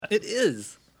It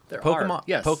is. There Pokemon. are.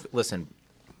 Yes. Listen,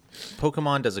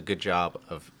 Pokemon does a good job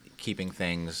of keeping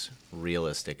things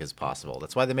realistic as possible.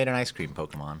 That's why they made an ice cream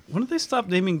Pokemon. When did they stop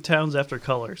naming towns after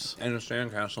colors? And a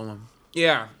sandcastle one.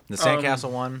 Yeah. The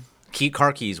Sandcastle one,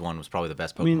 Car Keys one was probably the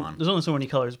best Pokemon. I mean, there's only so many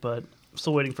colors, but I'm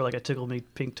still waiting for like a Tickle Me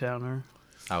Pink Town or.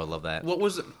 I would love that. What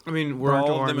was? I mean, were Burnt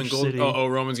all of them in Orange gold? City. Oh,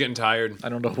 Roman's getting tired. I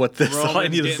don't know what this all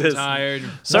any Roman's of this getting is. tired.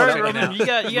 Sorry, Checking Roman, out. you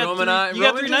got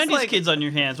Roman three just, 90s like, kids on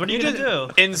your hands. What are you gonna do?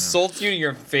 Insults you to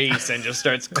your face and just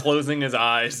starts closing his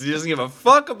eyes. He doesn't give a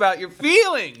fuck about your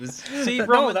feelings. See, No,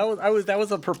 Roman, that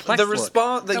was a perplexed The look.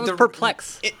 response, like That was the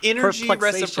perplex. Energy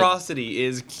Perplexation. reciprocity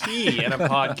is key in a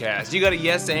podcast. You got a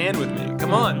yes and with me.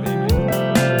 Come on,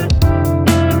 baby.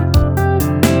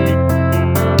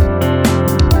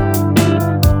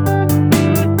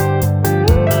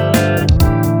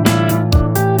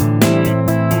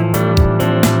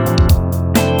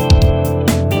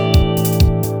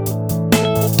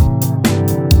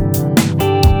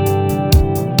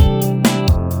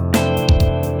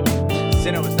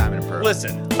 Sinnoh's Diamond and Pearl.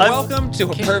 Listen, welcome to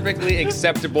a perfectly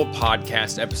acceptable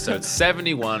podcast, episode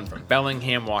 71 from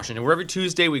Bellingham, Washington, where every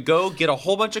Tuesday we go get a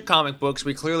whole bunch of comic books.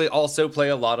 We clearly also play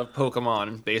a lot of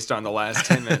Pokemon based on the last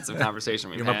 10 minutes of conversation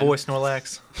we've You're had. my boy,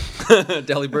 Snorlax.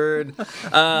 Delibird.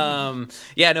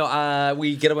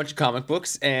 We get a bunch of comic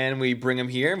books and we bring them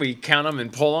here. We count them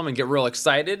and pull them and get real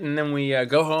excited. And then we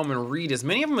go home and read as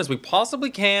many of them as we possibly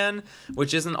can,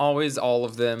 which isn't always all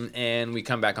of them. And we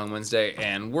come back on Wednesday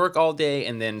and work all day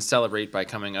and then celebrate by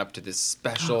coming up to this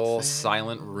special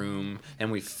silent room. And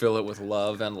we fill it with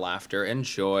love and laughter and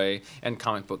joy and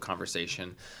comic book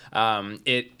conversation.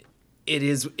 It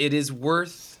is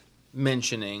worth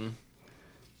mentioning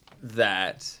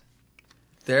that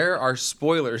there are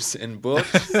spoilers in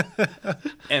books,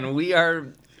 and we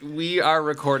are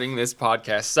recording this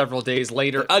podcast several days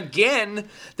later again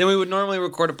than we would normally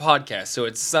record a podcast. So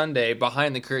it's Sunday,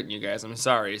 behind the curtain, you guys. I'm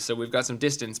sorry. So we've got some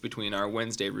distance between our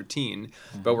Wednesday routine,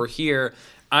 but we're here.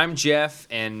 I'm Jeff,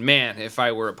 and man, if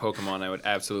I were a Pokemon, I would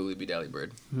absolutely be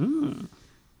Delibird.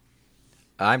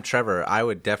 I'm Trevor. I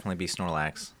would definitely be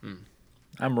Snorlax.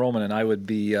 I'm Roman, and I would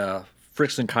be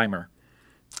Frickson-Keimer.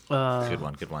 Good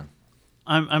one.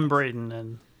 I'm Brayden,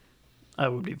 and I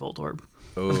would be Voltorb.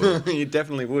 Ooh. You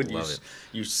definitely would. Love it.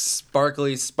 You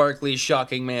sparkly,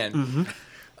 shocking man.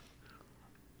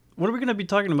 What are we gonna be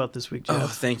talking about this week, Jeff? Oh,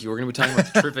 thank you. We're going to be talking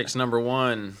about Terrifics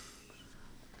 #1.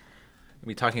 We'll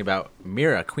be talking about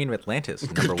Mira, Queen of Atlantis,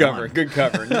 number one. Good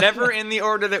cover. Never in the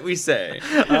order that we say.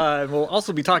 We'll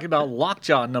also be talking about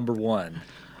Lockjaw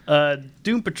 #1.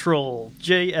 Doom Patrol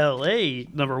JLA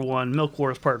 #1, Milk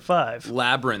Wars Part 5.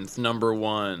 Labyrinth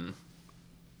 #1.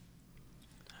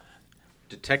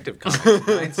 Detective Comics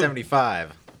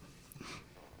 975.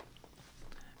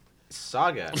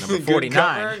 Saga number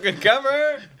 49. Good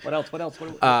cover. What else?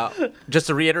 Just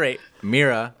to reiterate,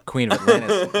 Mira, Queen of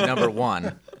Atlantis,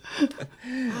 #1.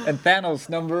 And Thanos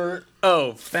number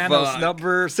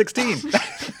 16. 16.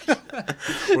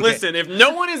 Listen, if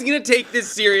no one is going to take this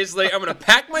seriously, I'm going to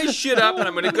pack my shit up and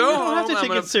I'm going to go You don't have home. to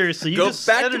take it seriously. You go just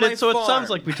back to edit my it so it farm. sounds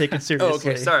like we take it seriously. Oh,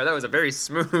 okay, sorry. That was a very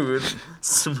smooth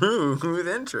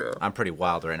intro. I'm pretty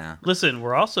wild right now. Listen,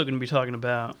 we're also going to be talking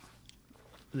about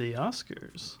the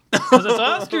Oscars. Because it's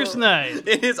Oscars night.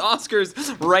 It is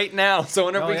Oscars right now, so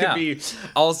whenever we could be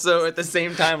also at the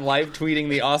same time live tweeting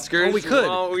the Oscars. Oh, we could.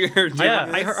 While we are doing Yeah,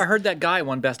 this. I heard that guy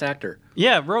won Best Actor.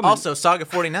 Yeah, Roman. Also, Saga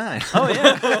 49. Oh,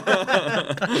 yeah.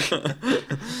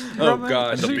 Oh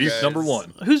gosh, The you Beast guys.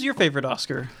 #1. Who's your favorite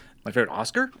Oscar? My favorite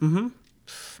Oscar? Mm-hmm.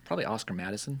 Probably Oscar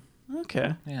Madison.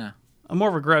 Okay. Yeah. I'm more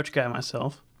of a Grouch guy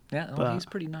myself. Yeah, But- he's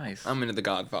pretty nice. I'm into The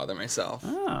Godfather myself.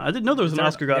 I didn't know there was an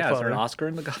Oscar Yeah, is Godfather. there an Oscar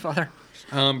in The Godfather?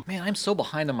 Man, I'm so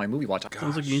behind on my movie watch.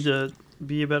 Sounds like you need to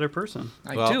be a better person.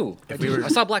 I Well, do. if we were- I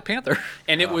saw Black Panther.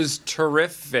 And it was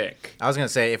terrific. I was gonna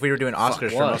say, if we were doing Oscars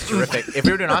for what? most terrific, if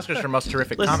we were doing Oscars for most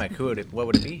terrific comic, what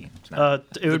would it be?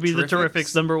 It would be the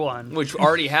Terrifics. Terrifics #1. Which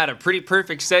already had a pretty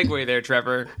perfect segue there,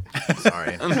 Trevor.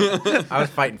 Sorry, I was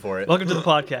fighting for it. Welcome to the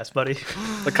podcast, buddy.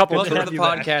 A couple, Welcome to have the you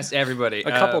back. podcast, everybody. a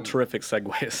couple terrific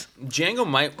segues. Django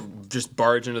might just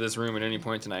barge into this room at any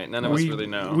point tonight. None of us really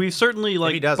know. We've certainly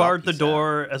he does, barred I'll the peace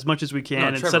door as much as we can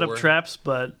and Trevor, set up we're- traps,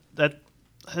 but that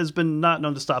has been not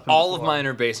known to stop him. All of before. mine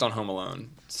are based on Home Alone.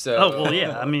 So Oh well,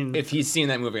 yeah. I mean, if he's seen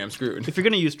that movie, I'm screwed. if you're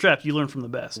gonna use traps, you learn from the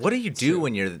best. What do you do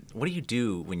when you're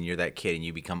that kid and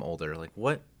you become older? Like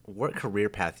what career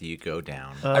path do you go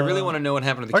down? I really want to know what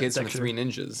happened to the kids from the architecture. Three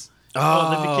Ninjas.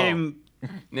 Oh, they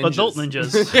became adult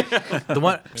ninjas. The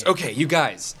one. Okay, you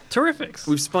guys, Terrifics.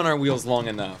 we've spun our wheels long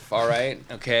enough. All right,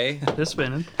 okay. They're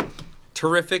spinning.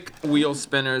 Terrific wheel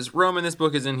spinners. Roman, this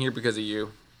book is in here because of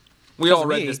you. We 'Cause all of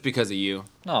read me. this because of you.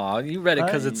 No, you read it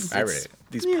because it's, I read it's it.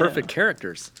 these Yeah. perfect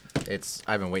characters.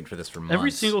 I've been waiting for this for months.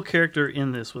 Every single character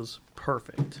in this was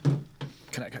perfect.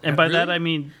 Can And by that really? I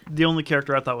mean the only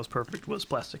character I thought was perfect was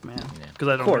Plastic Man, because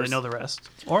I don't course. really know the rest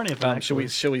or any of them. Should we actually.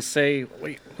 should we say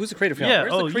wait? Who's the creative? Yeah,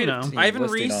 Where's oh, the you creative know. team Ivan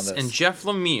listing Reese on this? and Jeff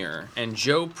Lemire and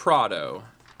Joe Prado.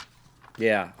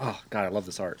 Yeah. Oh God, I love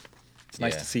this art. It's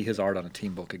nice Yeah. to see his art on a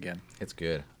team book again. It's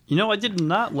good. You know, I did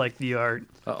not like the art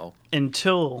Uh-oh.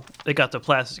 until it got to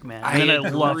Plastic Man, and then I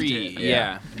loved it.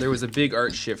 Yeah. There was a big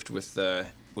art shift with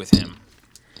him.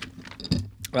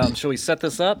 Shall we set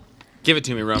this up? Give it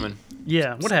to me, Roman.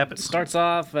 Yeah, what happened? Starts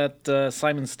off at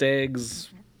Simon Stegg's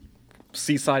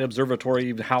Seaside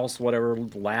Observatory house, whatever,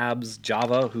 labs,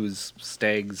 Java, who's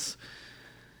Stegg's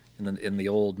in the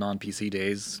old non-PC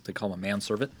days, they call him a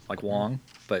manservant, like Wong,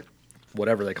 but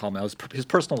whatever they call him now, his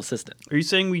personal assistant. Are you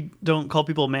saying we don't call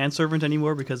people manservant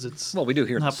anymore because it's Well, we do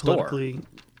here in not the store. politically?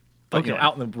 But, you know, Okay.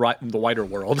 out in the wider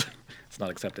world, it's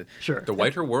not accepted. Sure. The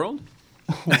Whiter World?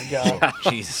 Oh my god.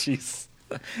 Jeez.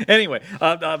 Anyway,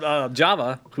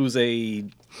 Java, who's a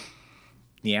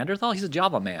Neanderthal, he's a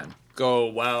Java man, Oh,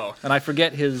 wow. and I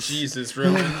forget his. Jesus,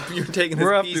 Roman. You're taking this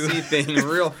We're up to- PC thing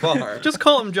real far. Just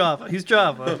call him Java. He's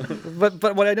Java.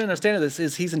 But what I didn't understand of this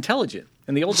is he's intelligent.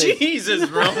 In the old days, Jesus,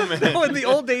 Roman. no, in the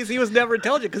old days he was never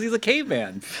intelligent because he's a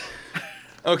caveman.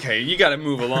 Okay, you got to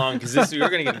move along because you're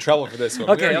going to get in trouble for this one.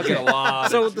 Okay, we already okay. get a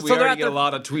lot. So- Of, so we they're already at get a the-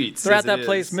 lot of tweets. They're as at that it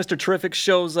place. is. Mr. Terrific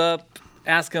shows up,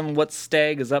 ask him what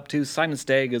Stagg is up to. Simon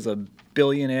Stagg is a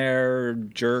billionaire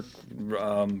jerk,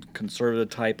 conservative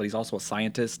type, but he's also a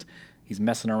scientist. He's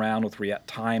messing around with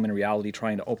time and reality,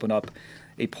 trying to open up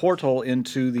a portal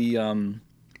into the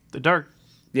The dark.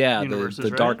 the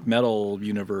Universes, right? dark metal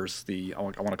universe. I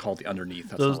want to call it the underneath.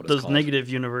 That's not Those what it's those called. negative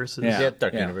universes. Yeah. Yeah,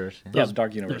 Dark yeah. Universe. Yeah, the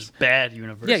dark Those universe. bad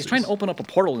universes. Yeah, he's trying to open up a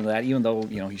portal into that, even though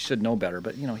he should know better.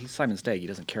 But he's Simon Stagg; he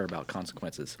doesn't care about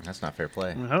consequences. That's not fair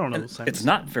play. I don't know. It's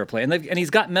not fair play, and he's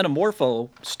got Metamorpho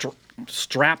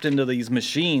strapped into these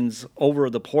machines over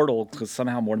the portal because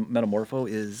somehow Metamorpho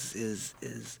is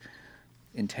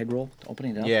integral to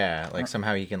opening it up. Yeah, like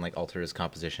somehow he can like alter his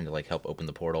composition to like help open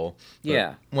the portal. But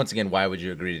Yeah. Once again, why would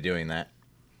you agree to doing that?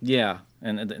 Yeah,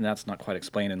 and that's not quite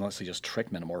explained unless they just trick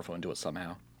Metamorpho into it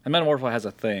somehow. And Metamorpho has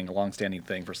a long-standing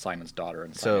thing for Simon's daughter,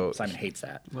 and So- Simon hates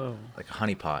that. Whoa. Like a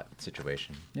honeypot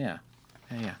situation. Yeah,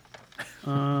 yeah.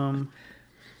 Um.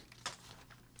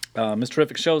 Mr.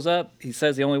 Terrific shows up. He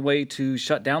says the only way to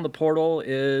shut down the portal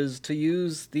is to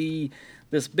use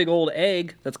this big old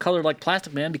egg that's colored like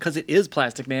Plastic Man, because it is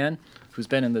Plastic Man, who's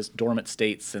been in this dormant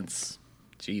state since,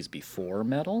 before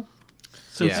metal.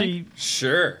 Since Yeah. he,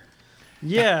 Sure.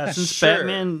 since Sure.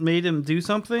 Batman made him do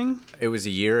something. It was a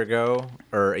year ago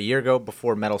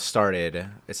before Metal started,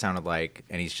 it sounded like,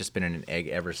 and he's just been in an egg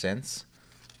ever since.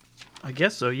 I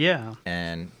guess so. Yeah.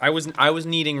 And I was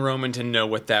needing Roman to know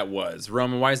what that was.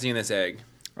 Roman, why is he in this egg?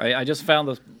 I just found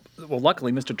the. Well,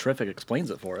 luckily, Mr. Terrific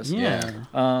explains it for us. Yeah.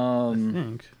 I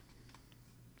think.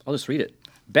 I'll just read it.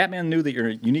 Batman knew that your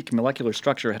unique molecular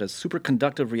structure had a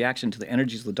superconductive reaction to the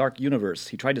energies of the dark universe.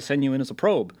 He tried to send you in as a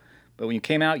probe, but when you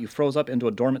came out, you froze up into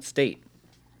a dormant state.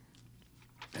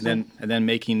 And then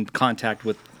making contact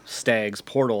with Stagg's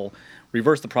portal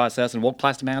reversed the process and woke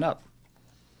Plastic Man up.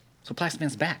 So Plastic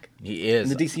Man's back he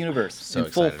is. in the DC universe So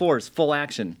in full excited. force, full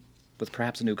action, with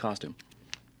perhaps a new costume.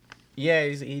 Yeah,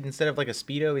 he instead of like a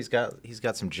Speedo, he's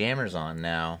got some jammers on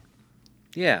now,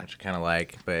 Yeah, which I kind of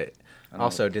like, but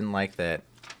also didn't like that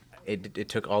it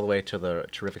took all the way to the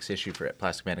Terrifics issue for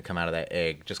Plastic Man to come out of that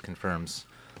egg. Just confirms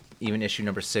even issue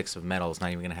number 6 of Metal is not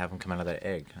even going to have him come out of that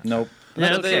egg. nope.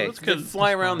 Yeah, That's okay. They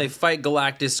fly around, they fight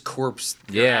Galactus corpse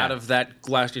Yeah. out of that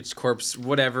Galactus corpse,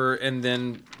 whatever, and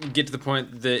then get to the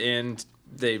point, the end,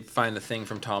 they find the thing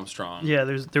from Tom Strong. Yeah.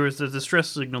 There was the distress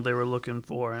signal they were looking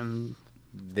for, and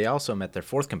They also met their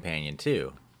 4th companion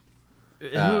too.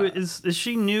 who is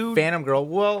she new? Phantom Girl.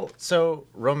 Well, so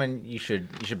Roman, you should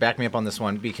back me up on this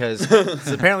one because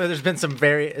apparently there's been some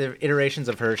iterations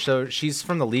of her. So she's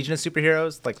from the Legion of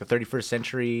Superheroes, like the 31st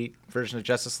century version of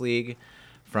Justice League,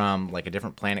 from like a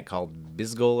different planet called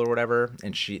Bizgul or whatever.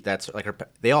 And that's like her.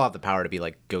 They all have the power to be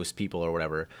like ghost people or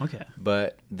whatever. Okay.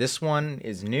 But this one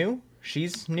is new.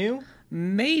 She's new.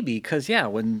 Maybe, because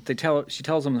when she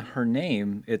tells him her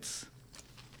name, it's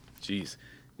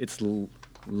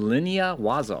Linnea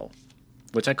Wazo,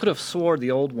 which I could have swore the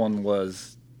old one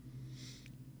was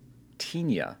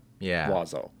Tina Yeah.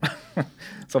 Wazo.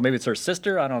 So maybe it's her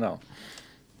sister. I don't know.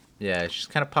 Yeah, she's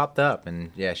kind of popped up,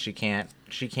 and yeah, she can't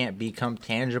become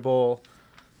tangible.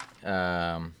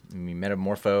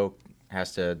 Metamorpho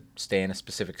has to stay in a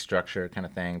specific structure, kind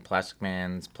of thing. Plastic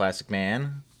Man's Plastic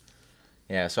Man.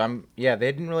 Yeah, so they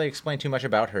didn't really explain too much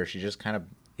about her. She just kind of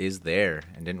is there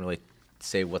and didn't really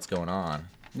say what's going on.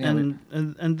 Yeah,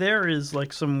 And there is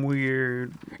like some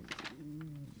weird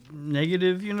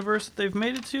negative universe that they've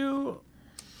made it to.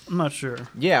 I'm not sure.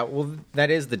 Yeah, well, that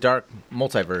is the dark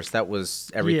multiverse. That was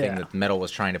everything Yeah. that Metal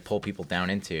was trying to pull people down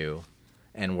into,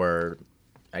 and where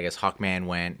I guess Hawkman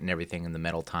went and everything in the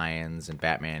Metal tie-ins, and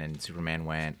Batman and Superman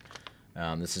went.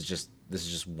 This is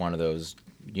just one of those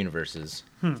universes.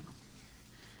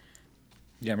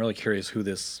 Yeah, I'm really curious who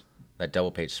this That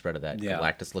double page spread of that Yeah.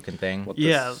 Galactus-looking thing. What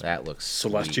Yeah. That looks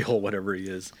sweet. celestial, whatever he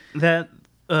is. That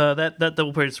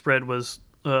double page spread was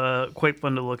quite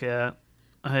fun to look at.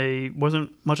 I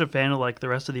wasn't much a fan of like the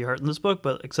rest of the art in this book,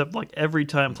 but except like every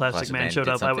time Plastic Man showed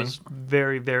did up, I was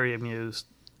very, very amused.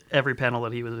 Every panel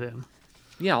that he was in.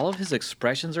 Yeah, all of his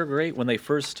expressions are great. When they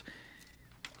first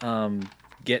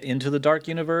get into the Dark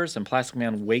Universe and Plastic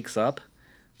Man wakes up,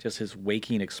 just his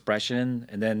waking expression,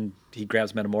 and then he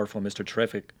grabs Metamorpho and Mr.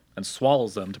 Terrific and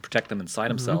swallows them to protect them inside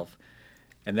himself.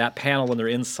 And that panel when they're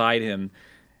inside him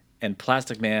and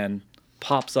Plastic Man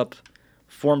pops up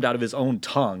formed out of his own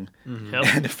tongue Yep.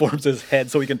 and it forms his head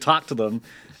so he can talk to them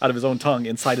out of his own tongue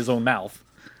inside his own mouth.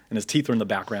 And his teeth are in the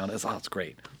background. It's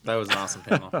great. That was an awesome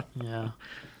panel. Yeah.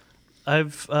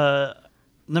 I've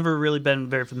never really been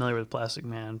very familiar with Plastic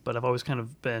Man, but I've always kind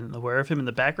of been aware of him in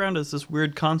the background as this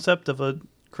weird concept of a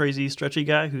crazy, stretchy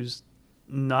guy who's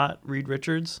not Reed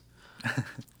Richards.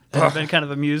 And I've been kind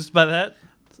of amused by that.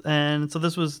 And so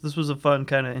this was a fun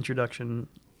kind of introduction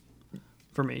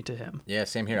for me to him. Yeah,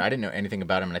 same here. I didn't know anything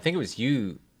about him, and I think it was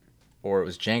you or it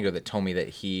was Django that told me that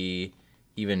he,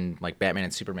 even like Batman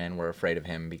and Superman, were afraid of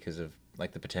him because of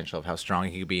like the potential of how strong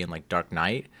he could be in like Dark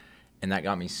Knight, and that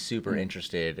got me super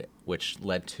interested, which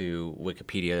led to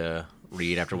Wikipedia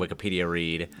read after Wikipedia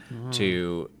read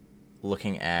to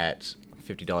looking at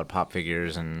 $50 pop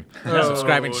figures and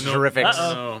subscribing to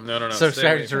Terrifics. No.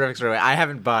 Subscribing to Terrifics. I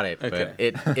haven't bought it,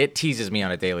 Okay. but it teases me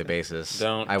on a daily basis.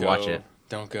 I watch it.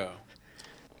 Don't go.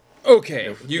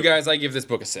 Okay, you guys, I give this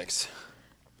book a 6.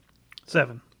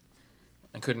 7.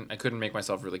 I couldn't make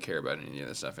myself really care about any of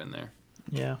the stuff in there.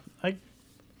 Yeah. I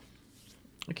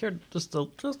cared just a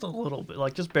little bit,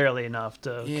 like just barely enough to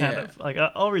kind Yeah. of like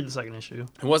I'll read the second issue.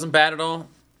 It wasn't bad at all.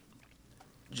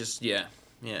 Just yeah.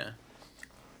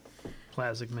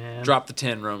 Plastic Man. Drop the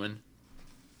 10, Roman.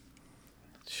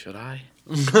 Should I?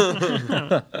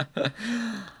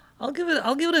 I'll give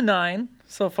it a 9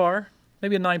 so far.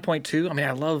 Maybe a 9.2. I mean,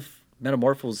 I love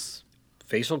Metamorpho's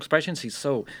facial expressions. He's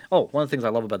so... Oh, one of the things I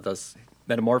love about this,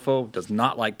 Metamorpho does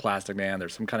not like Plastic Man.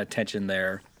 There's some kind of tension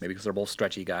there. Maybe because they're both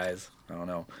stretchy guys. I don't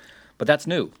know. But that's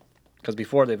new. Because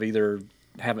before they've either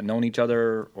haven't known each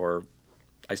other or...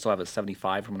 I still have a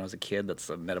 75 from when I was a kid. That's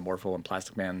a Metamorpho and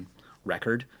Plastic Man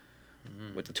record.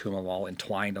 With the two of them all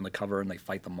entwined on the cover and they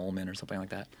fight the Mole Men or something like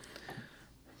that.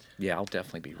 Yeah, I'll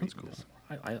definitely be reading this.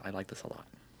 I like this a lot.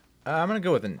 I'm gonna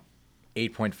go with an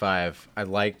 8.5. I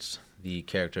liked the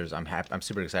characters. I'm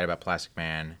super excited about Plastic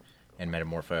Man and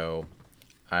Metamorpho.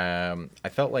 I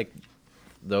felt like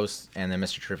those and then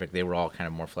Mr. Terrific, they were all kind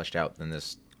of more fleshed out than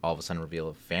this all of a sudden reveal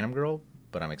of Phantom Girl,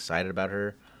 but I'm excited about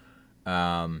her.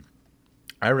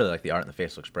 I really like the art and the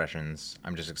facial expressions.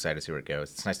 I'm just excited to see where it goes.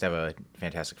 It's nice to have a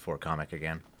Fantastic Four comic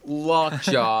again.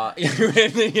 Lockjaw.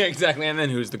 Yeah, exactly. And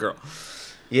then who's the girl?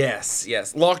 Yes.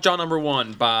 Lockjaw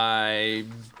 #1 by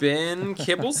Ben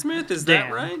Kibblesmith. Is that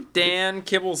Dan. right? Dan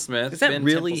Kibblesmith. Is that Ben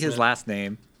really his Kibblesmith. last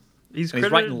name? He's And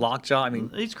he's writing Lockjaw. I mean,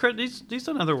 he's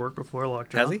done other work before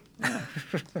Lockjaw. has he?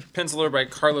 Penciler by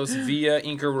Carlos Villa,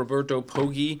 inker Roberto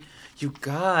Poggi. You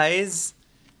guys,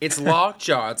 it's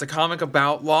Lockjaw. It's a comic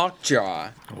about Lockjaw.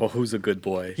 Well, who's a good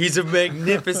boy? He's a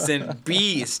magnificent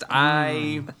beast.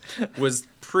 I was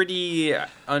pretty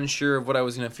unsure of what I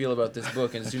was going to feel about this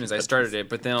book as soon as I started it,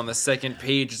 but then on the second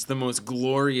page, it's the most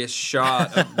glorious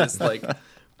shot of this, like,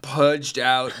 pudged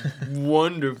out,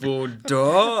 wonderful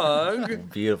dog.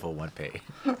 Beautiful one page.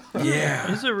 Yeah.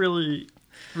 He's a really,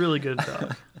 really good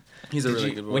dog. He's a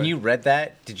really good boy. When you read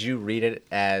that, did you read it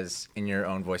as in your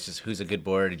own voices, who's a good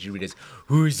boy, or did you read it as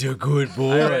who's a good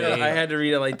boy? I had to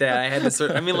read it like that. I had to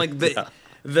sort. I mean, like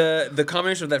the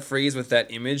combination of that phrase with that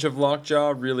image of Lockjaw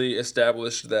really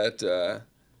established that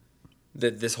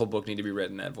that this whole book needed to be read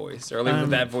in that voice, or at least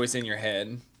with that voice in your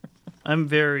head. I'm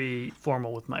very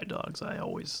formal with my dogs. I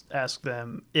always ask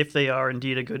them if they are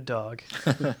indeed a good dog,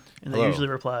 and they Hello. usually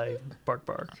reply bark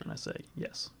bark, and I say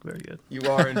yes, very good. You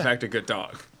are, in fact, a good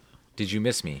dog. Did you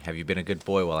miss me? Have you been a good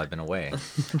boy while I've been away?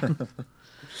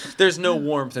 There's no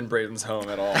warmth in Braden's home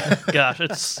at all. Gosh,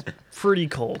 it's pretty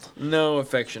cold. No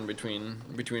affection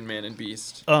between man and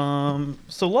beast.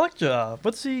 So Lockjaw,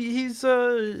 he's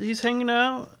hanging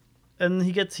out and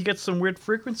he gets some weird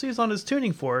frequencies on his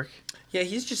tuning fork. Yeah,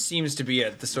 he just seems to be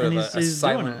the sort And of a he's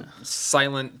doing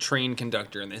silent train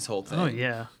conductor in this whole thing. Oh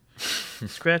yeah.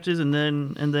 Scratches, and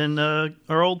then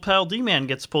our old pal D-Man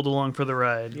gets pulled along for the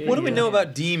ride. What do we know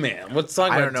about D-Man? Let's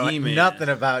talk I about don't know D-Man. nothing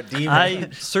about D-Man. I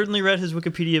certainly read his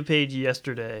Wikipedia page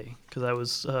yesterday because I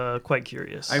was quite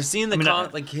curious. I've seen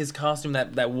like his costume,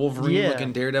 that Wolverine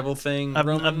looking Daredevil thing. I've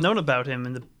known about him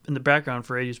in the background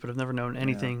for ages, but I've never known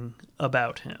anything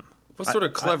about him. What sort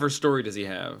of clever story does he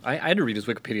have? I had to read his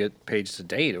Wikipedia page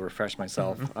today to refresh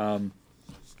myself.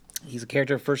 He's a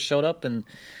character who first showed up, and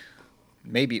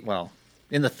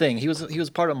in the Thing, he was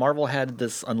part of Marvel had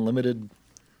this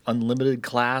unlimited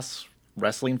class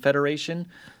wrestling federation.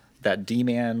 That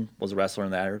D-Man was a wrestler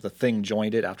in that. The Thing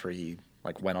joined it after he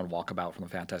went on walkabout from the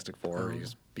Fantastic Four. He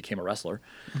just became a wrestler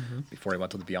before he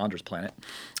went to the Beyonders planet.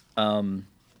 And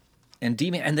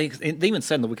D-Man, and they even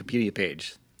said in the Wikipedia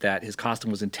page that his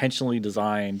costume was intentionally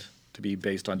designed to be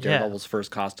based on Daredevil's first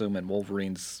costume and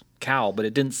Wolverine's cowl, but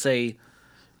it didn't say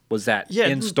was that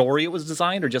in story it was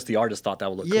designed or just the artist thought that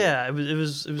would look cool. Yeah, it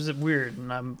was weird,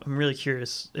 and I'm really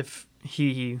curious if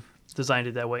he designed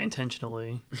it that way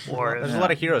intentionally or There's a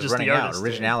lot of heroes just running the out. artist did.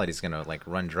 Originality's gonna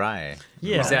run dry.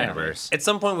 Yeah. in the Exactly. universe. At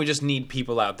some point, we just need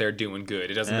people out there doing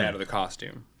good. It doesn't Yeah. matter the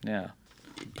costume. Yeah.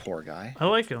 Poor guy. I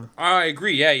like him. I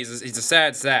agree. Yeah, he's a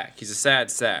sad sack. He's a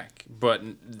sad sack. But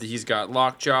he's got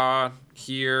Lockjaw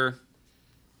here.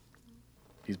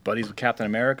 He's buddies with Captain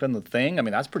America and the Thing. I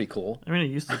mean, that's pretty cool. I mean, it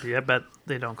used to be. I bet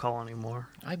they don't call anymore.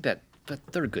 I bet, but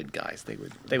they're good guys. They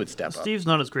would step up. Steve's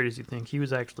not as great as you think. He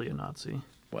was actually a Nazi.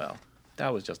 Well,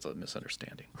 that was just a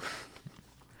misunderstanding.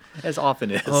 As often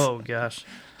is. Oh gosh.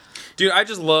 Dude, I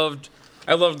loved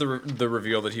the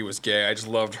reveal that he was gay. I just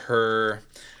loved her.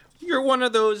 You're one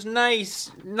of those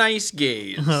nice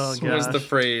gays. Oh, was gosh. the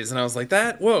phrase, and I was like,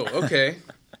 that. Whoa, okay,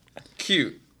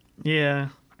 cute. Yeah,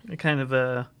 a kind of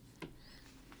a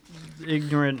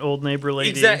ignorant old neighbor lady.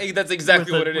 Exactly. That's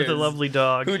exactly what it is. With a lovely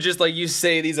dog. Who just you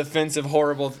say these offensive,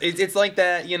 horrible. It's like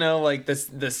that,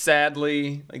 the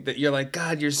sadly, that you're like,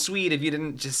 God, you're sweet if you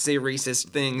didn't just say racist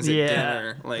things at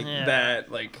dinner, that,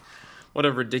 what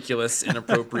a ridiculous,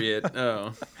 inappropriate.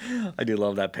 Oh, I do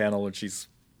love that panel when she's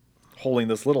holding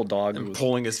this little dog. and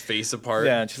pulling his face apart.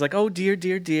 Yeah, and she's like, "Oh dear,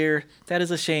 dear, dear, that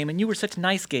is a shame. And you were such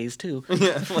nice gays too."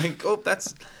 Yeah,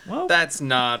 Well, that's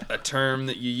not a term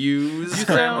that you use,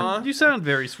 Grandma. you sound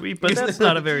very sweet, but that's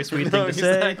not a very sweet thing to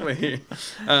say. Exactly.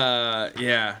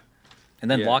 Yeah.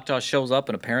 And then Yeah. Lockjaw shows up,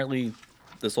 and apparently,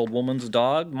 this old woman's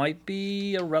dog might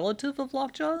be a relative of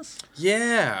Lockjaw's.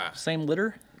 Yeah. Same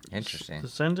litter. Interesting.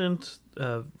 Descendant,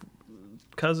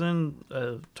 cousin,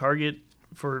 target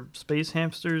for space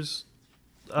hamsters.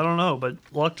 I don't know, but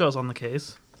Lockjaw's on the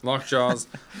case, Lockjaw's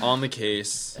on the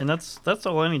case. and that's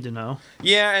all I need to know.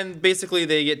 Yeah, and basically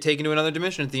they get taken to another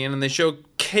dimension at the end, and they show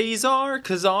Kazar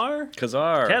Kazar.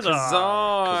 Kazar.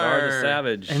 Kazar the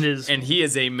Savage. And he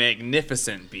is a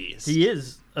magnificent beast. He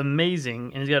is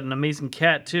amazing, and he's got an amazing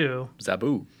cat too.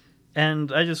 Zabu.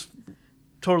 And I just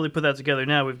totally put that together.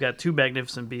 Now we've got two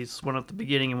magnificent beasts, one at the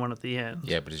beginning and one at the end.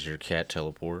 Yeah, but does your cat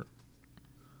teleport?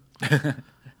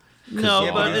 No,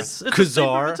 Yeah, but but it's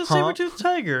Kazar, it's a huh? saber-toothed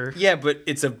tiger. Yeah, but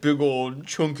it's a big old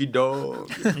chunky dog.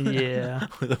 Yeah.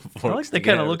 With a I fork like the sticking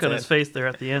kind out of look its on his head. face there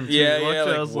at the end. Too. Yeah, yeah,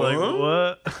 Lockjaw's like,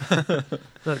 what? Is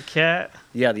that a cat?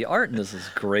 Yeah, the art in this is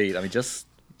great. I mean, just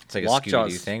It's like a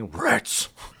Lockjaw's- Scooby-Doo thing. Rats.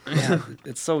 yeah,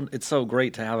 it's so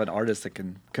great to have an artist that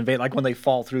can convey, like when they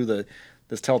fall through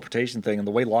this teleportation thing, and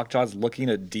the way Lockjaw's looking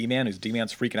at D-Man, who's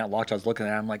D-Man's freaking out, Lockjaw's looking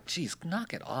at him like, geez,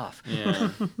 knock it off.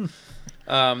 Yeah.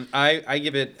 I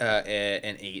give it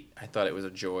an 8. I thought it was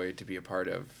a joy to be a part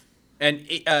of. And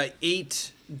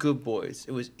 8 good boys.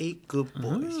 It was 8 good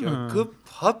boys. You're a good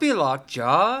puppy,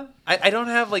 Lockjaw. I don't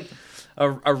have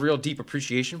a real deep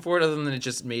appreciation for it other than it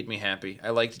just made me happy. I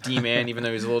liked D-Man even though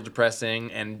he was a little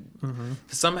depressing, and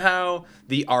somehow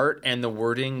the art and the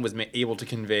wording was able to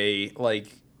convey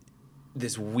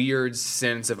this weird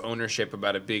sense of ownership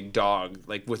about a big dog,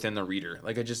 within the reader.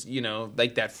 I just,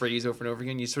 that phrase over and over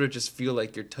again. You sort of just feel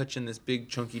like you're touching this big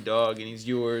chunky dog, and he's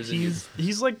yours. And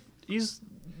He's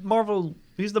Marvel.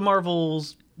 He's the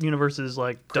Marvel's universe's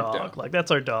Crypto. dog.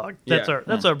 That's our dog. Yeah.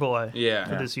 That's our boy. Yeah.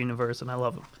 For this universe, and I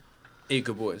love him. 8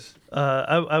 good boys.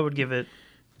 I would give it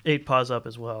 8 paws up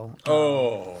as well.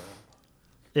 Oh,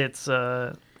 It's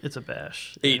a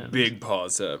bash. 8 And big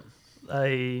paws up.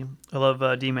 I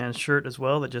love D-Man's shirt as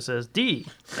well that just says D!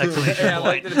 Exclamation Yeah, I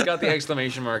like point. that it's got the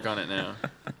exclamation mark on it now.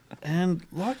 And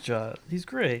Lockjaw, he's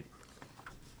great.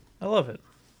 I love it.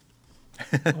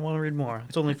 I want to read more.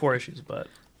 It's only 4 issues, but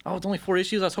Oh, it's only 4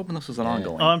 issues? I was hoping this was an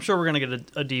ongoing. Oh, I'm sure we're gonna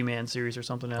get a D-Man series or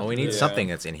something. Well, we need Yeah. something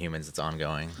that's Inhumans that's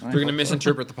ongoing. They're gonna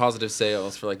misinterpret the positive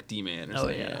sales for like D-Man or Oh,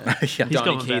 something. yeah. Yeah. He's Donny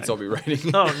coming Cates back. will be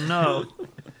writing. Oh no,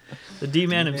 the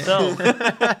D-Man himself.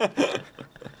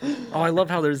 Oh, I love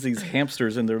how there's these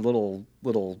hamsters in their little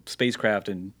spacecraft,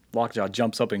 and Lockjaw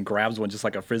jumps up and grabs one just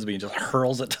like a frisbee and just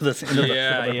hurls it to this end of the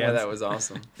yeah, that was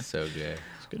awesome. So good.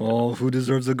 Oh, who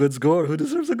deserves a good score? Who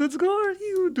deserves a good score?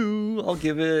 You do. I'll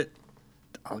give it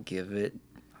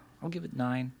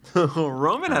 9.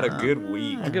 Roman had a good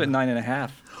week. I'll give it 9.5.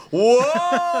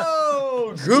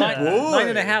 Whoa, good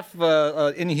boy.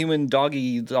 9.5 Inhuman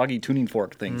doggy tuning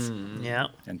fork things. Yeah.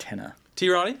 Antenna. T.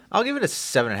 Roddy? I'll give it a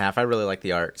 7.5. I really like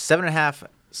the art. 7.5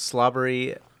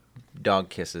 slobbery dog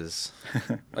kisses.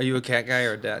 Are you a cat guy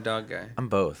or a dog guy? I'm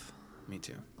both. Me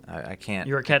too. I can't.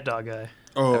 You're a cat dog guy.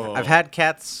 Oh, I've had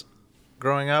cats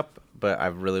growing up, but I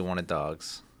really wanted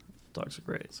dogs. Dogs are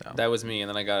great. So that was me, and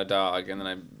then I got a dog, and then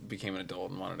I became an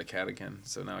adult and wanted a cat again.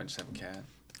 So now I just have a cat.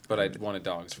 But I wanted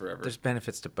dogs forever. there's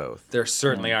benefits to both. There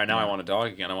certainly are. Now I want a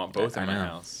dog again. I want both I in my know.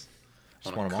 house. I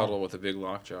Just want want to 'em all. cuddle with a big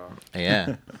lockjaw.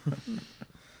 Yeah.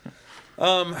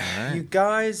 You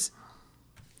guys.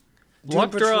 Doom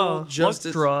Patrol Lockjaw.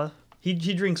 Justice. Lockjaw. He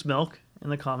drinks milk in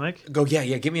the comic. Go,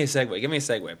 yeah. Give me a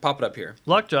segue. Pop it up here.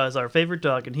 Lockjaw is our favorite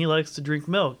dog, and he likes to drink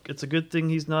milk. It's a good thing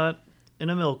he's not in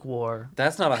a milk war.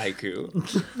 That's not a haiku.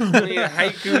 We need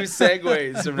haiku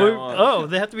segues from now on. Oh,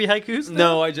 they have to be haikus now?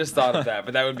 No, I just thought of that,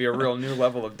 but that would be a real new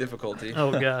level of difficulty.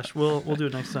 Oh gosh, we'll do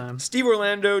it next time. Steve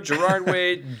Orlando, Gerard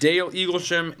Way, Dale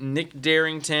Eaglesham, Nick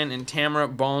Darrington, and Tamara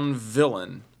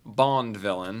Bondvillain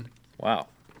Wow.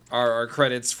 are our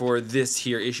credits for this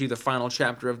here issue, the final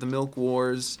chapter of the Milk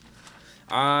Wars.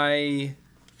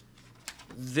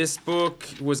 This book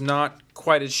was not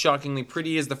quite as shockingly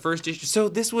pretty as the first issue. So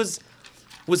this was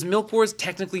Milk Wars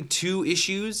technically 2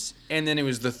 issues, and then it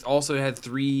was also had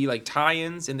 3 like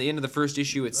tie-ins. In the end of the first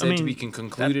issue, it said to be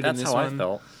concluded That's in this how one. I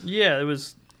felt. Yeah, it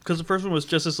was because the first one was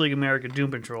Justice League America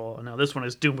Doom Patrol, and now this one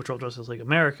is Doom Patrol Justice League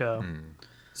America.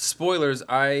 Spoilers,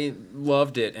 I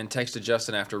loved it and texted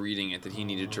Justin after reading it that he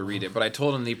needed to read it, but I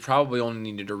told him he probably only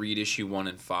needed to read issue 1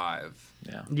 and 5.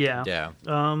 Yeah. Yeah. Yeah.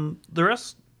 The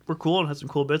rest were cool and had some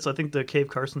cool bits. I think the Cave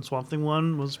Carson Swamp Thing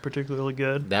one was particularly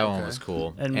good. That one Okay. was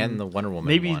cool. And And the Wonder Woman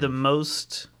Maybe one. the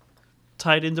most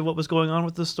tied into what was going on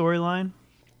with the storyline,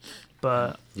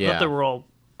 but I Yeah. thought they were all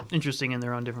interesting in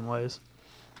their own different ways.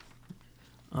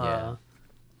 Yeah.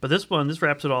 But this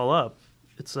wraps it all up.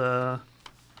 It's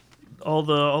all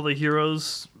the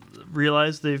heroes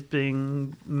realize they've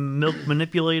been milk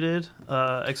manipulated,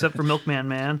 except for Milkman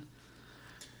Man,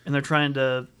 and they're trying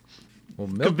to Well,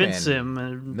 convince him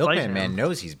and fight Milkman him. Man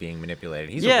knows he's being manipulated.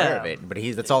 He's Yeah. aware of it, but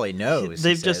that's all he knows.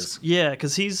 They've he just says.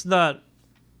 because he's not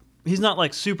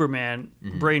like Superman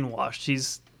brainwashed.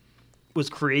 He's was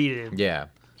created. Yeah.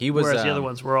 He was. Whereas the other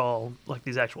ones were all like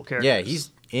these actual characters. Yeah,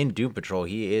 he's in Doom Patrol.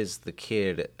 He is the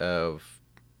kid of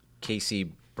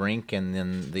Casey Brink and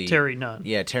then the Terry Nunn.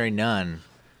 Yeah, Terry Nunn,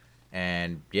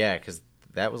 and yeah, because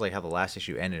that was like how the last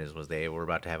issue ended. Was they were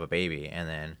about to have a baby, and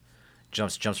then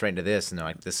jumps right into this, and they're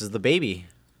like, "This is the baby."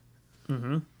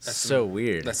 Mm-hmm. So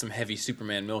weird. That's some heavy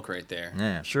Superman milk right there.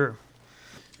 Yeah. Sure.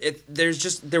 There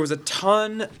was a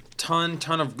ton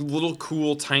of little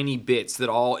cool tiny bits that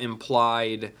all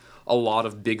implied a lot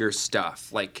of bigger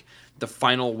stuff, like the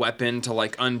final weapon to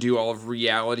like undo all of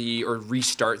reality or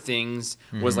restart things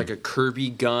was like a Kirby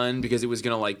gun because it was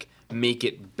gonna like make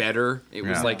it better. It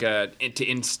was Yeah. like to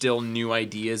instill new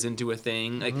ideas into a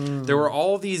thing. Like there were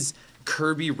all these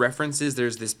Kirby references.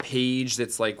 There's this page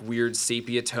that's like weird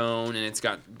sepia tone and it's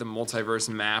got the multiverse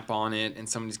map on it and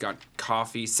somebody's got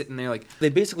coffee sitting there. Like they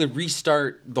basically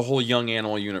restart the whole Young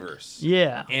Animal universe.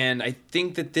 Yeah. And I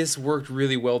think that this worked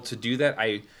really well to do that.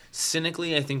 I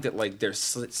think that like their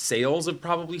sales have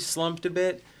probably slumped a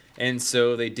bit, and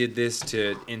so they did this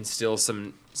to instill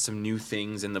some new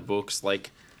things in the books.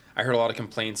 Like I heard a lot of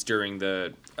complaints during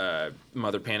the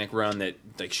Mother Panic run that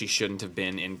like she shouldn't have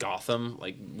been in Gotham.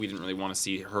 Like we didn't really want to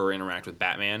see her interact with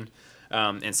Batman.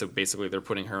 And so basically they're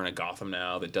putting her in a Gotham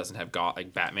now that doesn't have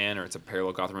like Batman, or it's a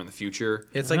parallel Gotham in the future.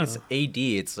 It's like it's AD.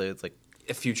 It's like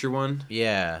A future one.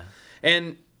 yeah.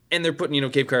 And they're putting,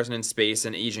 Cave Carson in space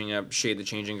and aging up Shade the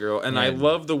Changing Girl. And I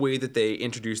love the way that they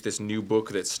introduced this new book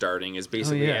that's starting is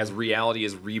basically yeah. as reality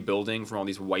is rebuilding from all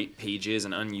these white pages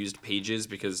and unused pages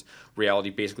because reality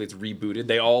basically it's rebooted.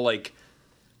 They all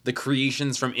the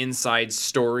creations from inside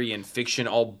story and fiction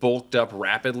all bulked up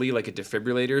rapidly like a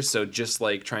defibrillator. So just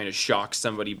like trying to shock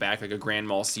somebody back, like a grand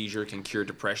mal seizure can cure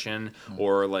depression,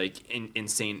 or like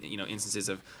insane, instances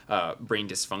of brain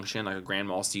dysfunction, like a grand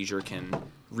mal seizure can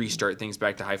restart things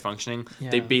back to high functioning.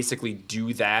 Yeah. They basically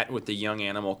do that with the Young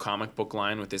Animal comic book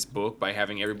line with this book by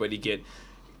having everybody get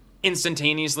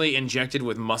instantaneously injected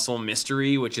with muscle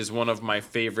mystery, which is one of my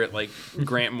favorite like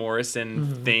Grant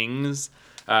Morrison things.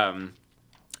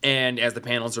 And as the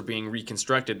panels are being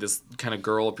reconstructed, this kind of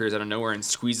girl appears out of nowhere and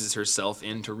squeezes herself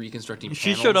into reconstructing She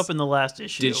panels. showed up in the last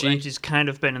issue. Did she? And she's kind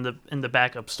of been in the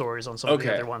backup stories on some of the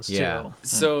Okay. other ones Yeah. too.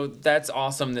 So that's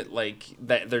awesome that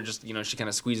that they're just she kind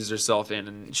of squeezes herself in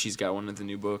and she's got one of the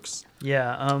new books.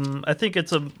 Yeah, I think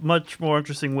it's a much more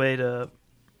interesting way to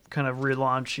kind of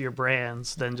relaunch your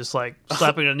brands than just like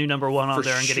slapping a new number one on For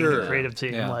there and getting sure. a creative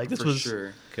team. Yeah, Like this For was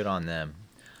sure. Good on them.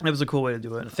 it was a cool way to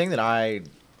do it. The thing that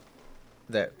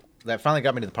finally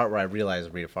got me to the part where I realized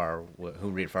who Rita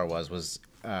Farr was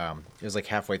it was like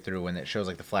halfway through when it shows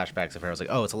like the flashbacks of her. I was like,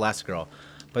 oh, it's Elastigirl,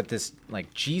 but this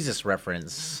like Jesus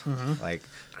reference, like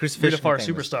crucifixion. Rita Farr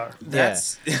thing was- superstar.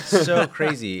 That's so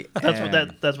crazy.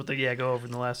 That's what they go over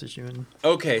in the last issue. And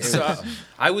okay. So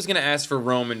I was gonna ask for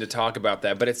Roman to talk about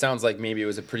that, but it sounds like maybe it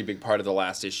was a pretty big part of the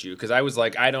last issue because I was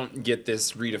like, I don't get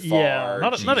this Rita Farr. yeah,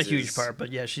 not a huge Jesus. part,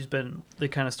 but yeah, they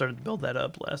kind of started to build that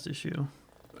up last issue.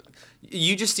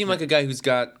 You just seem like a guy who's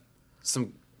got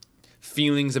some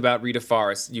feelings about Rita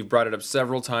Farr. You've brought it up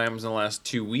several times in the last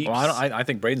 2 weeks. Well, I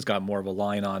think Braden's got more of a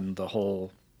line on the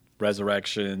whole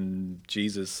resurrection,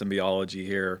 Jesus symbiology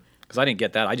here. Because I didn't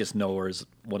get that. I just know her as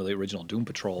one of the original Doom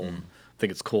Patrol. I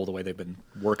think it's cool the way they've been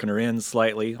working her in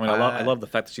slightly. I mean, I love the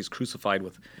fact that she's crucified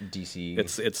with DC.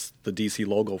 It's the DC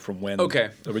logo from when Okay.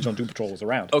 the original Doom Patrol was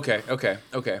around. Okay.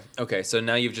 So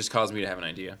now you've just caused me to have an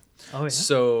idea. Oh yeah.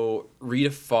 So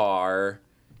Rita Farr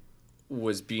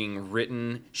was being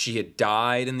written. She had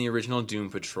died in the original Doom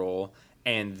Patrol,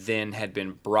 and then had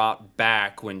been brought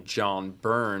back when John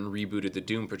Byrne rebooted the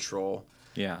Doom Patrol.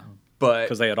 Yeah, But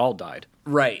because they had all died.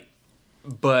 right,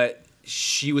 but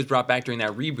she was brought back during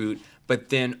that reboot. But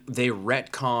then they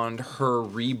retconned her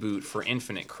reboot for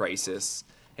Infinite Crisis,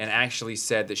 and actually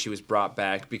said that she was brought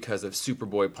back because of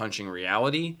Superboy punching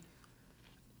reality.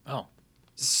 Oh,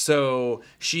 So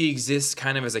she exists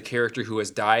kind of as a character who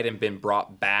has died and been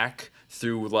brought back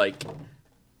through like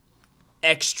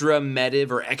extra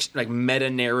meta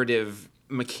narrative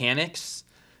mechanics.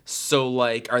 So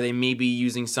like, are they maybe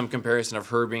using some comparison of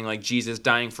her being like Jesus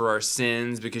dying for our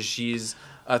sins because she's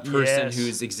a person Yes.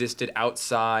 who's existed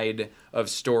outside of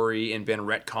story and been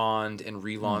retconned and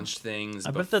relaunched things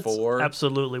I bet before? that's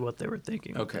absolutely what they were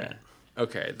thinking.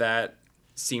 Okay, that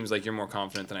seems like you're more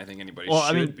confident than I think anybody Well,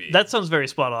 should I mean, be. that sounds very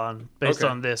spot on based Okay.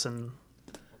 on this and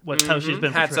how she's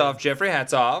been Hats portrayed. off, Jeffrey.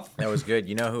 Hats off. That was good.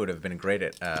 You know who would have been great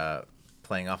at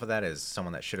playing off of that is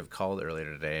someone that should have called earlier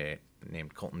today,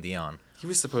 named Colton Dion, He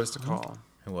was supposed to call.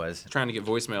 who was. Trying to get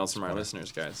voicemails from our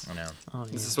listeners, guys. I know. Oh,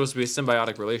 This yeah. is supposed to be a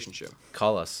symbiotic relationship.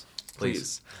 Call us,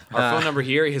 Please. Our phone number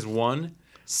here is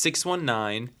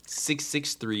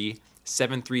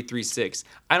 1-619-663-7336.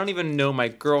 I don't even know my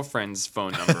girlfriend's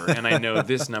phone number, and I know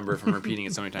this number from repeating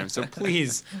it so many times. So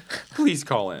please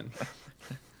call in.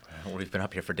 We've been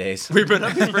up here for days. We've been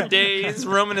up here for days.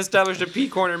 Roman established a P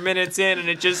corner minutes in, and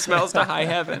it just smells to high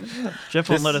heaven. Jeff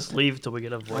won't let us leave till we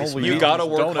get a voice. well, You Yeah. gotta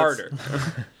work Donuts. harder.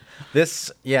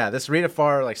 This Rita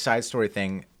Farr like side story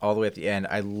thing all the way at the end.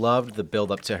 I loved the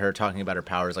build up to her talking about her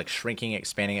powers, like shrinking,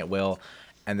 expanding at will,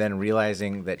 and then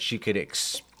realizing that she could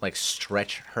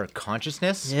stretch her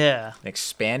consciousness, Yeah.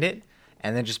 expand it,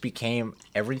 and then just became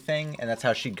everything. And that's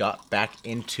how she got back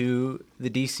into the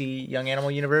DC Young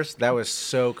Animal universe. That was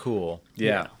so cool.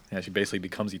 yeah. She basically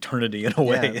becomes eternity in a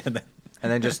way. Yeah. And then-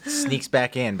 And then just sneaks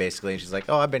back in basically. And she's like,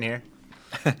 "Oh, I've been here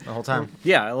the whole time."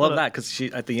 yeah, I love What a- that because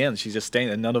she at the end she's just staying,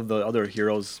 and none of the other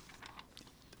heroes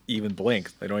even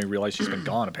blink. They don't even realize she's been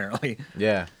gone. Apparently.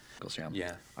 Yeah.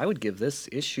 Yeah. I would give this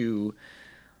issue.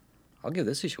 I'll give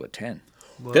this issue a 10.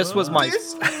 This was my.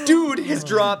 This dude has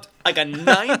dropped like a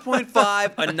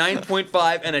 9.5, a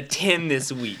 9.5, and a 10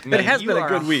 this week. Man, It has you been a are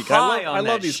good week. high I on love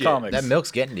that these shit. comics. That milk's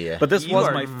getting to you. But this You was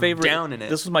are my favorite. down in it.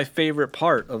 This was my favorite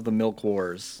part of the Milk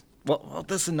Wars. Well,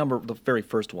 this is the very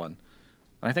first one.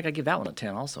 And I think I give that one a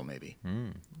 10 also, maybe.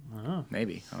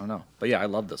 Maybe. I don't know. But yeah, I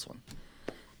love this one.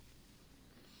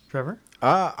 Trevor?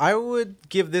 I would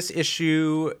give this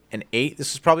issue an 8.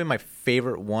 This is probably my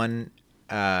favorite one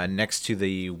next to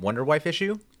the Wonder Wife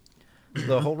issue.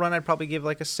 The whole run I'd probably give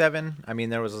like a 7. I mean,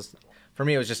 for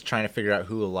me, it was just trying to figure out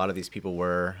who a lot of these people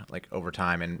were like over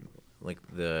time and like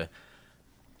the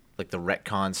like the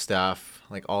retcon stuff,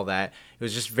 like all that. It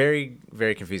was just very,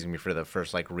 very confusing me for the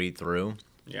first like read through.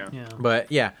 Yeah. Yeah.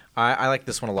 But yeah, I like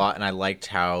this one a lot, and I liked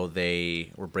how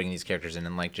they were bringing these characters in,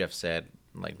 and like Jeff said,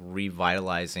 like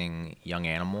revitalizing Young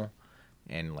Animal,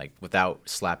 and like without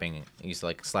slapping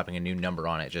a new number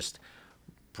on it, just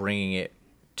bringing it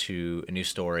to a new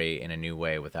story in a new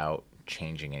way without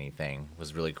changing anything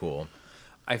was really cool.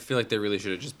 I feel like they really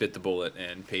should have just bit the bullet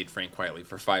and paid Frank Quietly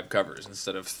for 5 covers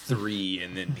instead of 3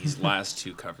 and then these last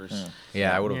 2 covers.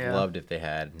 Yeah, I would have Yeah. loved if they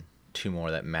had 2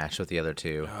 more that matched with the other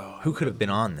 2. Who could have been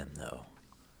on them though?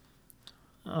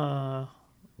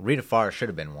 Rita Farr should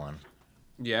have been one.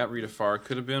 Yeah, Rita Farr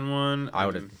could have been one. I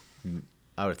would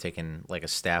have taken like a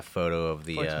staff photo of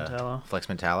the Flex Mentallo. Flex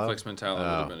Mentallo. Flex Mentallo would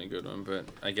have been a good one, but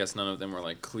I guess none of them were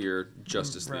like clear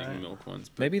Justice League Right. milk ones.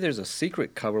 But Maybe there's a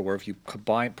secret cover where if you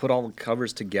put all the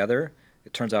covers together,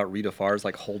 it turns out Rita Farr's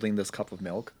like holding this cup of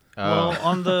milk. Well,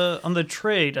 on the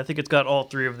trade, I think it's got all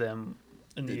 3 of them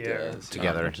in the It air does.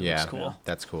 Together, which looks yeah, cool.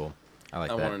 that's cool. I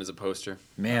like I that. want it as a poster.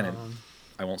 Man, and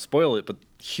I won't spoil it, but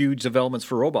huge developments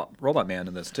for Robot Man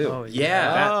in this too. Oh,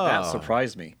 Yeah. That Oh.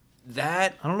 surprised me.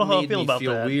 That I don't know how I made feel me about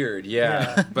feel that. weird.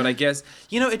 Yeah. Yeah. But I guess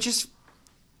it just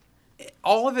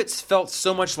all of it felt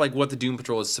so much like what the Doom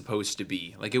Patrol is supposed to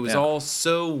be. Like it was Yeah. all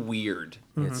so weird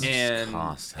It's just and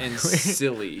constantly-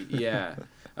 silly. Yeah.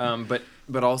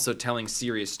 But also telling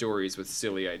serious stories with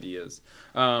silly ideas.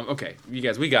 Okay, you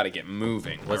guys, we got to get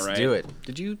moving. Let's all right? do it.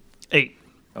 Did you? 8.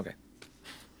 Okay.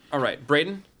 All right,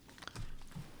 Braden.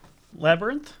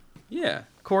 Labyrinth? Yeah.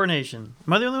 Coronation.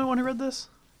 Am I the only one who read this?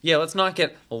 Yeah. Let's not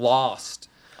get lost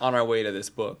on our way to this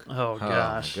book. Oh, my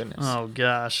gosh. goodness. Oh,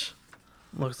 gosh.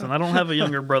 Listen, I don't have a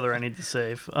younger brother I need to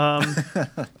save.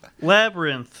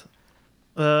 Labyrinth.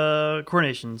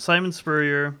 Coronation. Simon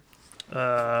Spurrier.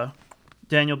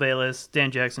 Daniel Bayliss.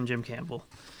 Dan Jackson. Jim Campbell.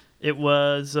 It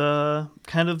was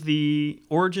kind of the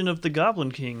origin of the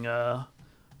Goblin King,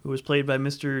 who was played by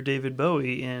Mr. David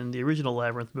Bowie in the original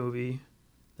Labyrinth movie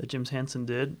that Jim Henson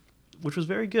did, which was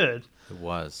very good. It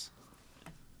was.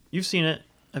 You've seen it.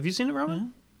 Have you seen it,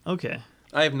 Roman? Okay.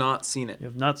 I have not seen it. You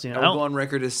have not seen it. I I, will go don't- on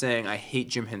record as saying I hate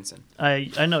Jim Henson.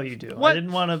 I know you do. What? I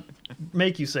didn't want to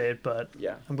make you say it, but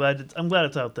Yeah. I'm glad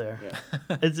it's out there.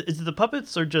 Yeah. Is it the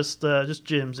puppets or just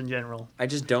Jims in general? I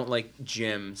just don't like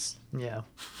Jims. Yeah,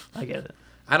 I get it.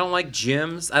 I don't like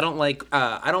Jims. I don't like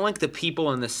the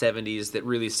people in the 70s that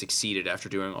really succeeded after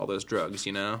doing all those drugs,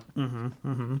 you know?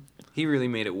 He really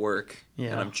made it work.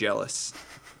 Yeah. And I'm jealous.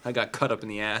 I got cut up in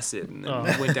the acid and then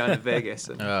Oh. went down to Vegas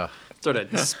and sort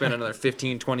of spent another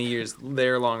 15, 20 years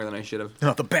there longer than I should have.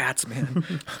 Not the bats, man.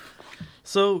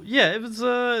 So yeah, it was.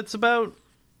 It's about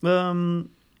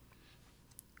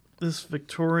this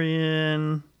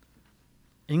Victorian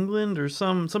England or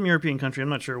some European country. I'm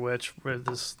not sure which. Where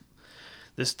this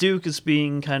duke is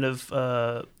being kind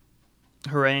of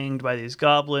harangued by these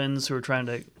goblins who are trying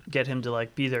to get him to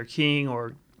like be their king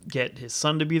or get his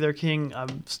son to be their king.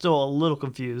 I'm still a little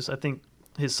confused. I think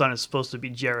his son is supposed to be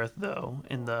Jareth though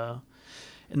in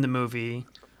the movie,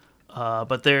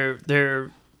 but they're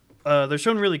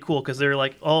shown really cool because they're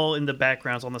like all in the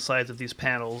backgrounds on the sides of these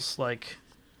panels, like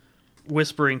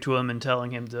whispering to him and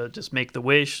telling him to just make the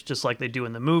wish, just like they do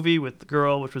in the movie with the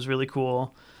girl, which was really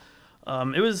cool.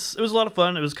 It was a lot of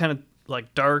fun. It was kind of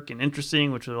like dark and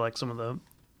interesting, which are like some of the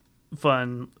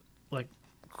fun, like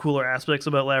cooler aspects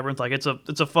about Labyrinth. Like it's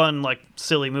a fun, like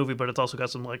silly movie, but it's also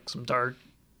got some dark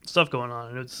stuff going on,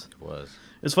 and It was.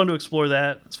 it's fun to explore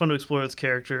that. It's fun to explore its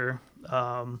character.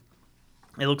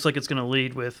 It looks like it's going to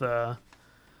lead with the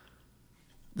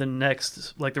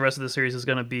next, like the rest of the series is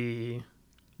going to be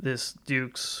this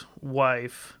duke's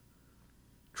wife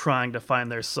trying to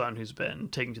find their son who's been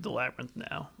taken to the labyrinth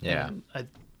now. Yeah. And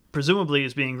presumably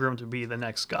is being groomed to be the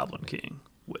next Goblin King,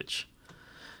 which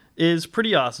is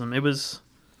pretty awesome. It was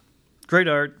great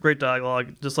art, great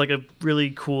dialogue, just like a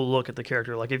really cool look at the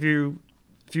character. Like if you've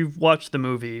watched the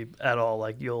movie at all,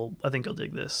 like I think you'll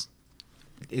dig this.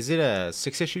 Is it a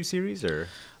 6-issue series or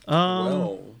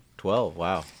Whoa. 12?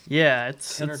 Wow. Yeah,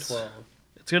 it's 10 or it's- 12.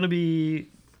 It's gonna be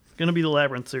the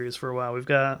Labyrinth series for a while. We've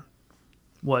got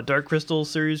Dark Crystal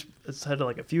series. It's had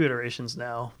like a few iterations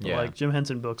now. But Yeah. like Jim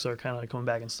Henson books are kind of coming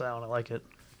back in style, and I like it.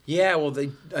 Yeah, well,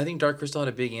 I think Dark Crystal had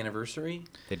a big anniversary.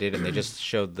 They did, and they just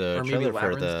showed the Or maybe trailer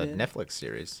for the Labyrinth did? Netflix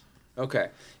series. Okay,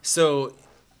 so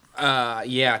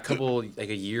yeah, a couple like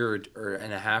a year or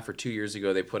and a half or 2 years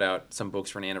ago, they put out some books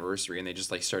for an anniversary, and they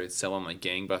just like started selling like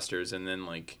gangbusters, and then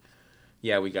like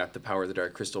yeah, we got the Power of the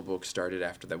Dark Crystal book started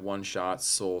after that one shot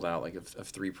sold out like of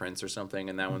 3 prints or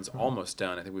something, and that one's almost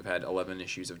done. I think we've had 11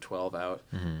 issues of 12 out,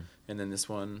 and then this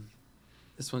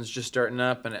one's just starting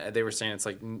up, and they were saying it's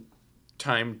like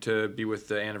time to be with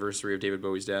the anniversary of David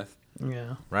Bowie's death.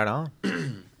 Yeah, Right on.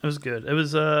 it was good. It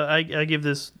was. I give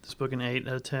this book an 8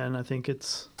 out of 10. I think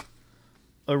it's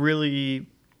a really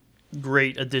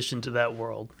great addition to that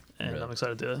world, and I'm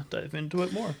excited to dive into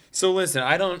it more. So listen,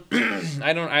 I don't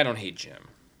hate Jim.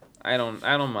 I don't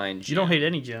mind Jim. You don't hate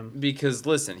any Jim. Because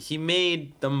listen, he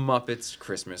made the Muppets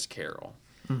Christmas Carol.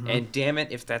 And damn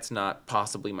it if that's not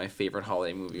possibly my favorite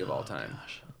holiday movie of all time.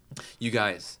 Gosh. You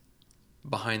guys,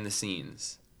 behind the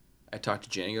scenes, I talked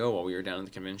to Django while we were down at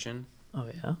the convention, Oh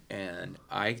yeah. and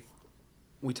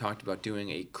we talked about doing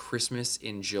a Christmas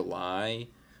in July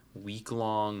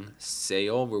week-long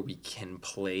sale where we can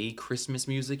play Christmas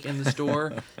music in the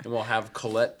store, and we'll have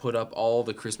Colette put up all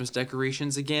the Christmas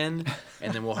decorations again,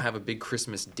 and then we'll have a big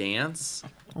Christmas dance,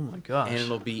 Oh my gosh. and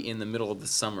it'll be in the middle of the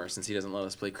summer since he doesn't let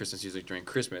us play Christmas music during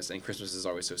Christmas, and Christmas is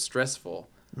always so stressful.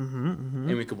 And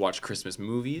we could watch Christmas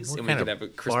movies, What and we kind could of have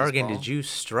a Christmas bargain ball. did you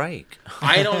strike?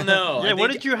 I don't know. yeah. What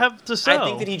did you have to sell? I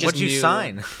think that he just What'd you knew,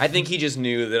 sign? I think he just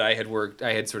knew that I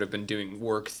had sort of been doing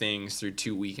work things through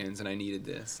 2 weekends, and I needed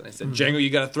this. And I said, Django, you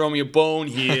got to throw me a bone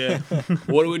here.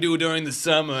 What do we do during the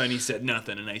summer? And he said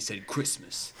nothing. And I said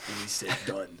Christmas. And he said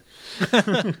done.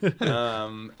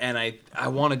 And I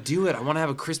want to do it. I want to have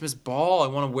a Christmas ball. I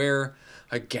want to wear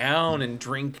a gown and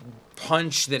drink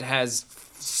punch that has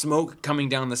smoke coming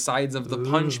down the sides of the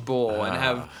punch bowl and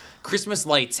have Christmas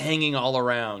lights hanging all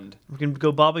around. We can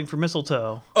go bobbing for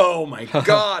mistletoe. Oh my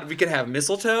God, we could have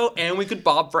mistletoe and we could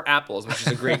bob for apples, which is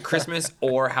a great Christmas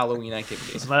or Halloween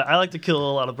activity. I like to kill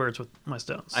a lot of birds with my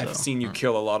stones. I've so. seen you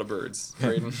kill a lot of birds,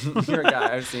 Braden. You're a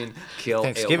guy I've seen kill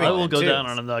Thanksgiving. I a lot. will go too. down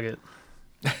on a nugget.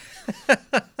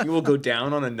 You will go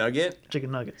down on a nugget?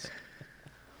 Chicken nuggets.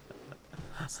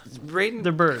 Braden,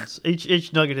 They're birds.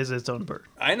 Each nugget is its own bird.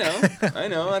 I know.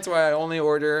 That's why I only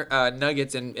order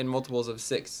nuggets in multiples of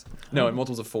 6. No, in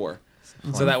multiples of 4.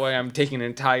 So that way I'm taking an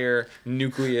entire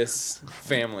nucleus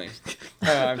family.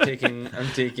 I'm taking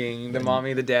the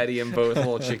mommy, the daddy, and both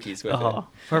little chickies with it. Oh,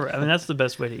 perfect. I mean, that's the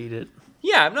best way to eat it.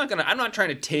 Yeah, I'm not trying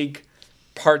to take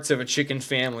parts of a chicken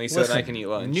family so that I can eat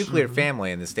lunch. Nuclear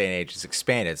family in this day and age is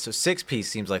expanded, so 6-piece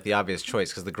seems like the obvious choice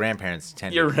because the grandparents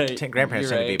tend You're to, right. grandparents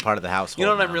You're tend to be right. part of the household. You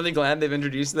know what I'm now. really glad they've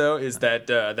introduced though is that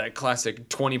that classic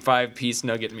 25-piece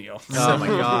nugget meal. Oh my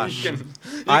gosh. You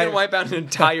can wipe out an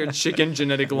entire chicken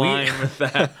genetic line with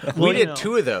that. We Well, you did know.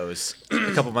 2 of those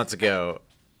a couple months ago.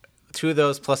 2 of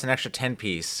those plus an extra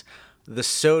 10-piece. The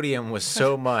sodium was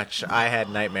so much, I had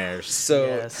nightmares. So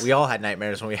Yes. We all had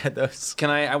nightmares when we had those.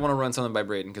 I want to run something by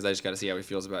Braden because I just got to see how he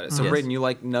feels about it. So Yes. Braden, you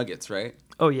like nuggets, right?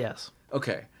 Oh yes.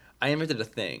 Okay. I invented a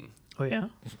thing Oh yeah.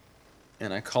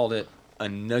 and I called it a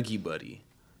Nuggy Buddy.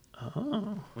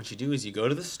 Oh. What you do is you go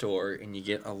to the store and you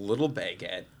get a little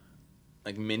baguette,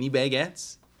 like mini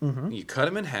baguettes. You cut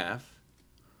them in half.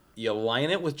 You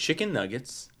line it with chicken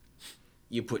nuggets.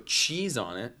 You put cheese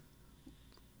on it.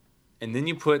 And then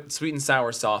you put sweet and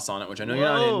sour sauce on it, which I know you're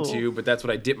Whoa. not into, but that's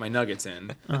what I dip my nuggets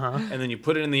in. And then you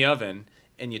put it in the oven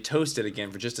and you toast it again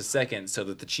for just a second so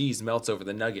that the cheese melts over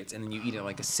the nuggets, and then you eat it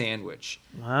like a sandwich.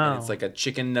 Wow. And it's like a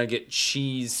chicken nugget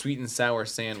cheese sweet and sour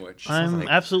sandwich. I'm like-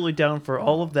 absolutely down for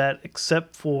all of that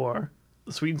except for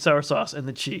the sweet and sour sauce and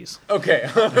the cheese. Okay.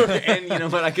 And you know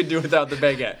what? I could do without the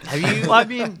baguette. Have you? Well, I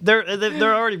mean, they're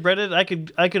already breaded.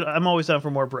 I'm always down for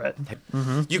more bread.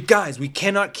 You guys, we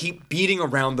cannot keep beating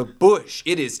around the bush.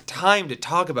 It is time to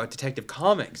talk about Detective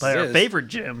Comics. By our is. favorite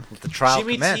Jim. the trial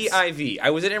Jimmy commenced. T.I.V.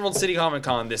 I was at Emerald City Comic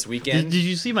Con this Did weekend.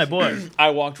 you see my boy? I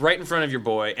walked right in front of your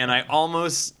boy, and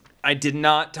I did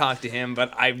not talk to him,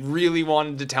 but I really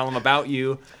wanted to tell him about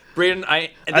you. Braden,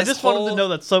 I just wanted to know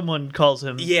that someone calls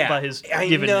him by his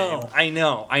given name. I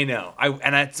know.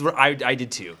 I did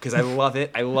too, because I love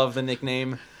it. I love the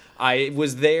nickname. I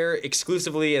was there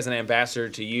exclusively as an ambassador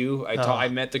to you. I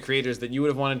met the creators that you would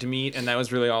have wanted to meet, and that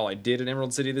was really all I did at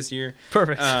Emerald City this year.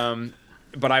 Perfect.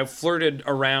 But I flirted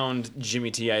around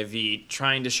Jimmy T.I.V.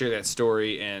 trying to share that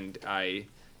story, and I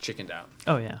chickened out.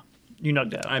 Oh yeah, you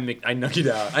nugged out. I nuggied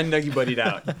out. I nuggy buddied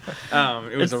out.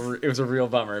 It was a real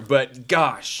bummer. But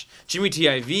gosh, Jimmy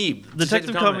T.I.V.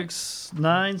 Detective Comics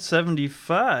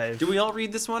 975. Did we all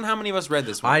read this one? How many of us read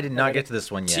this one? I did not get to this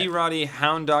one yet. T. Roddy,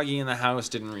 Hound Doggy in the house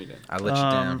didn't read it. I let you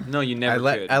down. No, you never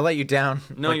could. I let you down.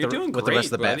 No, like you're the, doing great, with the rest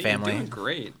of the buddy. Bat family. You're doing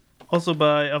great. Also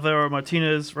by Alvaro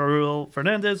Martinez, Raul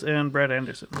Fernandez, and Brad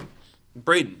Anderson.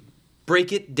 Braden,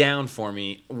 break it down for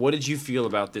me. What did you feel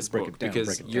about this Break book? it down, Because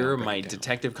break it down, you're break my it down.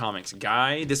 Detective Comics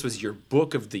guy. This was your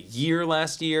book of the year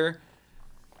last year.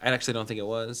 I actually don't think it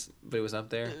was, but it was up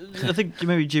there. I think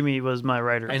maybe Jimmy was my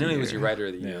writer. of I the know he year. was your writer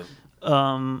of the year.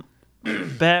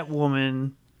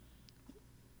 Batwoman.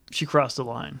 She crossed the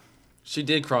line. She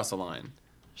did cross the line.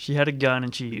 She had a gun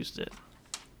and she used it.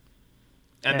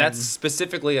 And that's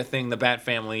specifically a thing the Bat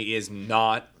family is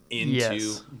not into.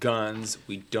 Yes. Guns.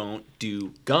 We don't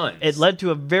do guns. It led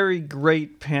to a very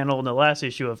great panel in the last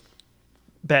issue of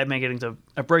Batman getting to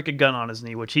break a gun on his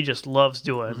knee, which he just loves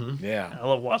doing. Yeah. I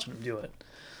love watching him do it.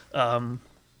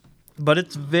 But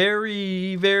it's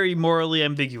very, very morally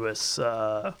ambiguous.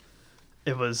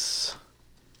 It was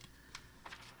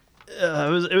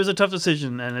a tough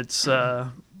decision, and it's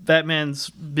Batman's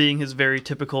being his very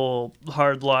typical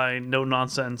hardline, no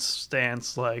nonsense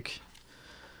stance, like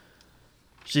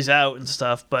she's out and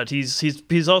stuff. But he's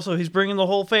bringing the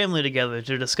whole family together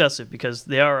to discuss it because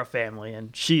they are a family,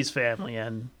 and she's family,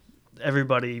 and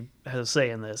everybody has a say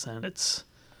in this, and it's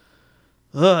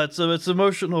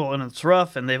emotional and it's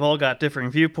rough, and they've all got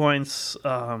different viewpoints.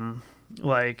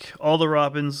 Like all the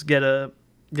Robins get a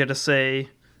say,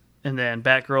 and then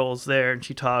Batgirl's there and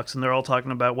she talks, and they're all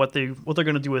talking about what they're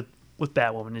gonna do with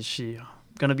Batwoman. Is she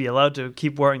gonna be allowed to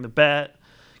keep wearing the bat?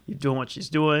 Keep doing what she's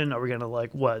doing? Are we gonna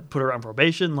put her on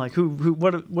probation? Like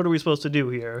what are we supposed to do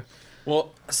here?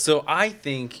 Well, so I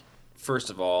think first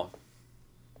of all,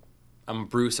 I'm a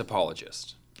Bruce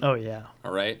apologist. Oh yeah.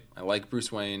 All right, I like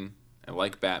Bruce Wayne. I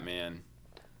like Batman.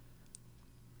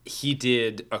 He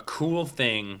did a cool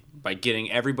thing by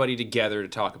getting everybody together to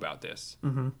talk about this.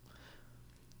 Mm-hmm.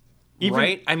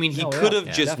 Right? I mean, he could have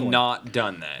just definitely. not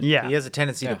done that. Yeah. He has a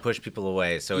tendency to push people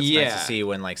away, so it's nice Yeah. to see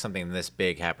when something this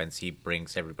big happens, he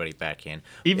brings everybody back in,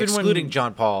 Even excluding when-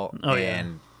 John Paul Oh, yeah.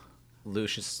 and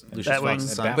Lucius Batwing.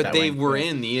 Fox's son. But they Batwing. were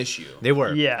in the issue. They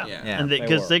were. Yeah. Yeah. And They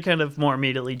because were. they kind of more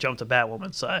immediately jumped to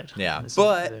Batwoman's side. Yeah. This is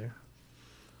But- there.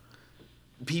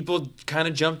 People kind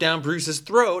of jumped down Bruce's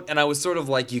throat, and I was sort of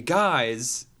like, you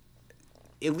guys,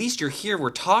 at least you're here.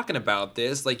 We're talking about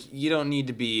this. Like, you don't need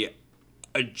to be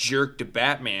a jerk to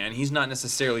Batman. He's not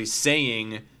necessarily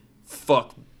saying,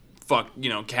 fuck,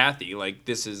 Kathy. Like,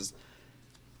 this is...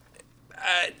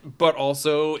 but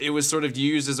also, it was sort of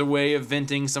used as a way of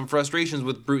venting some frustrations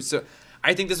with Bruce. So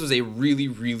I think this was a really,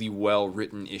 really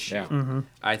well-written issue. Yeah.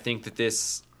 I think that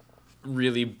this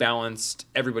really balanced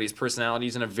everybody's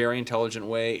personalities in a very intelligent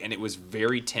way, and it was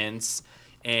very tense,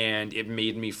 and it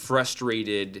made me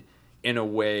frustrated in a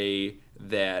way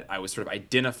that I was sort of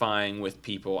identifying with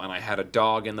people, and I had a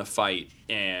dog in the fight,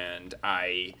 and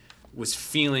I was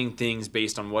feeling things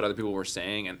based on what other people were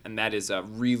saying, and that is a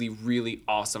really, really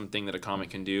awesome thing that a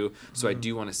comic can do. So I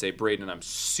do want to say, Braden, I'm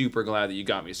super glad that you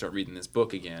got me to start reading this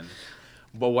book again.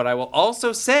 But what I will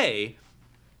also say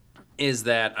is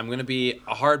that I'm going to be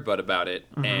a hard butt about it,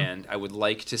 and I would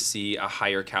like to see a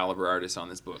higher caliber artist on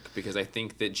this book, because I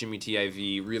think that Jimmy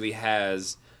TIV really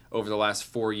has, over the last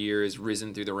 4 years,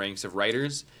 risen through the ranks of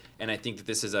writers, and I think that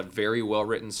this is a very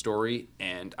well-written story,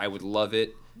 and I would love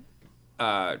it.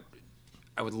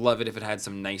 I would love it if it had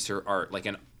some nicer art,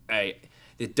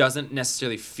 it doesn't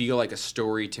necessarily feel like a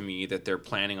story to me that they're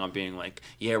planning on being like,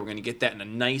 yeah, we're going to get that in a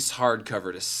nice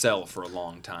hardcover to sell for a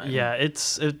long time. Yeah, it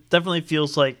definitely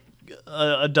feels like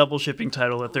a double shipping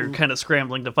title that they're kind of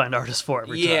scrambling to find artists for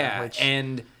every time. Yeah, Which,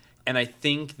 and I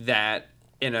think that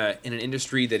in an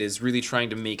industry that is really trying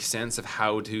to make sense of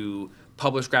how to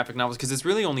publish graphic novels, because it's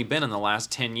really only been in the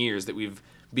last 10 years that we've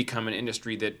become an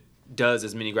industry that does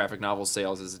as many graphic novel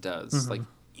sales as it does. Like,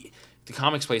 the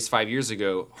comics place 5 years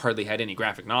ago hardly had any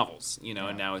graphic novels,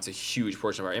 and now it's a huge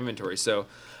portion of our inventory. So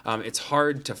it's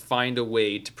hard to find a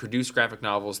way to produce graphic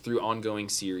novels through ongoing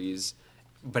series,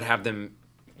 but have them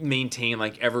maintain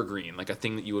evergreen, like a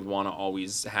thing that you would want to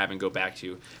always have and go back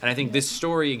to. And I think this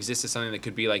story exists as something that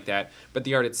could be like that, but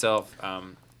the art itself,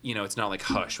 it's not like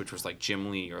Hush, which was like Jim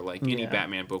Lee, or any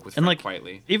Batman book with Frank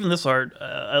Quitely. Even this art,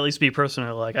 at least me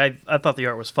personally, I thought the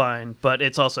art was fine, but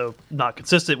it's also not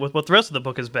consistent with what the rest of the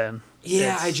book has been.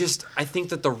 Yeah, I think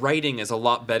that the writing is a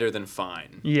lot better than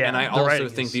fine. Yeah, and I the also writing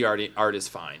think is- the art is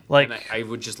fine. Like- and I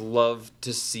would just love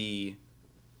to see.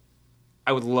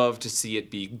 I would love to see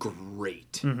it be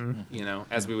great.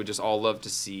 As we would just all love to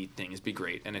see things be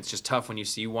great. And it's just tough when you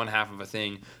see one half of a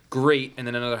thing great and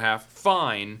then another half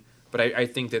fine. But I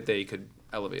think that they could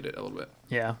elevate it a little bit.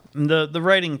 Yeah, the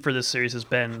writing for this series has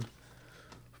been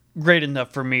great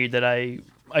enough for me that I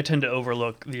tend to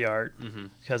overlook the art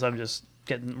because I'm just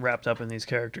getting wrapped up in these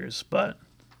characters. But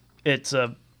it's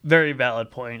a very valid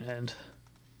point and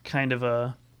kind of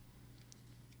a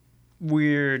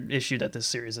weird issue that this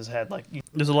series has had.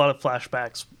 There's a lot of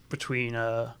flashbacks between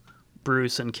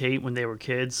Bruce and Kate when they were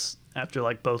kids after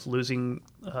both losing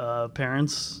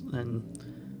parents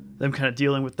and them kind of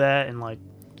dealing with that. And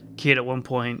Kate at one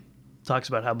point talks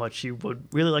about how much she would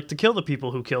really like to kill the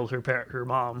people who killed her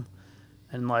mom,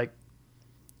 and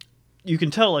you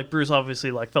can tell Bruce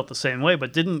obviously felt the same way,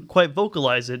 but didn't quite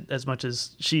vocalize it as much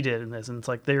as she did in this. And it's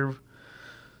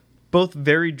both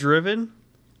very driven,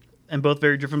 and both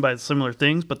very driven by similar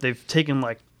things, but they've taken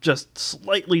like just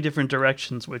slightly different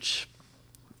directions, which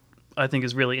I think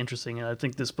is really interesting. And I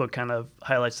think this book kind of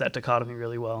highlights that dichotomy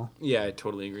really well. Yeah, I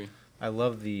totally agree. I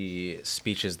love the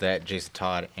speeches that Jason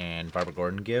Todd and Barbara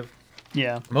Gordon give.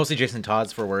 Yeah. Mostly Jason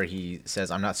Todd's, for where he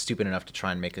says, "I'm not stupid enough to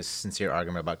try and make a sincere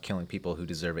argument about killing people who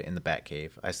deserve it in the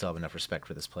Batcave. I still have enough respect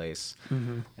for this place."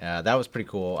 That was pretty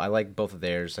cool. I like both of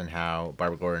theirs, and how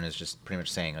Barbara Gordon is just pretty much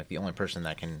saying, like, the only person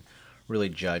that can really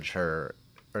judge her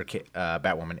or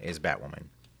Batwoman is Batwoman.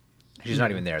 She's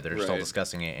not even there. They're still Right.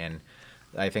 discussing it, and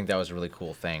I think that was a really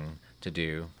cool thing to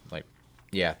do. Like,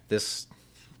 yeah, this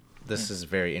is a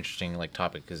very interesting like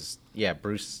topic because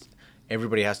Bruce.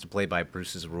 Everybody has to play by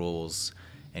Bruce's rules,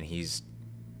 and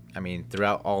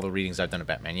throughout all the readings I've done of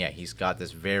Batman, he's got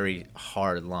this very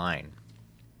hard line.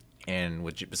 And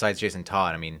besides Jason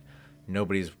Todd,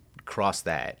 nobody's crossed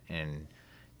that, and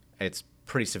it's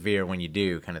pretty severe when you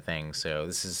do, kind of thing. So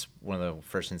this is one of the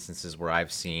first instances where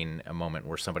I've seen a moment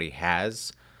where somebody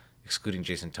has, excluding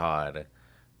Jason Todd,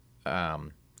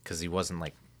 because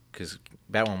because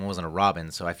Batwoman wasn't a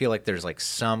Robin, so I feel like there's like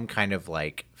some kind of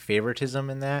like favoritism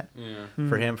in that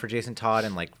for him, for Jason Todd,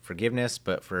 and like forgiveness.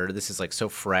 But for this is like so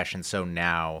fresh and so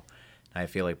now, I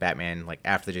feel like Batman, like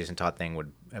after the Jason Todd thing,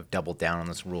 would have doubled down on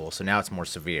this rule. So now it's more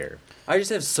severe. I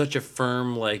just have such a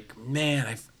firm I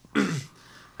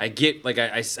get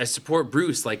I support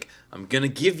Bruce. Like, I'm gonna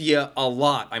give you a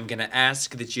lot. I'm gonna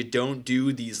ask that you don't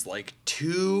do these like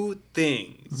 2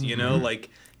 things, you know, like.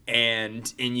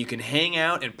 And you can hang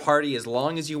out and party as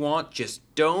long as you want. Just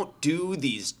don't do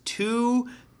these 2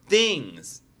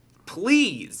 things,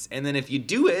 please. And then if you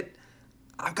do it,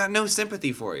 I've got no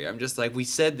sympathy for you. I'm just like, we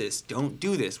said this. Don't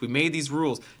do this. We made these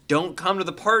rules. Don't come to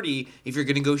the party if you're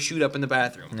going to go shoot up in the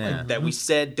bathroom. Yeah. Like, that we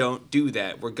said don't do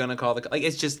that. We're going to call the... Like,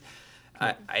 it's just...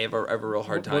 I have a real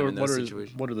hard time in those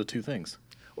situations. What are the 2 things?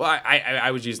 Well,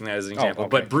 I was using that as an example, okay.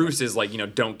 but Bruce is like,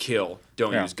 don't kill,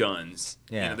 don't Yeah. use guns.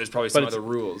 Yeah. There's probably some But other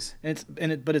rules.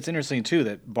 But it's interesting too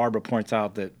that Barbara points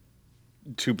out that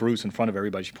to Bruce in front of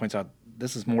everybody, she points out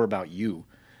this is more about you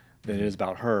than it is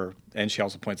about her, and she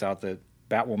also points out that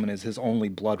Batwoman is his only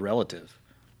blood relative,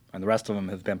 and the rest of them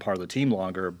have been part of the team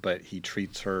longer, but he's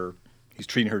treating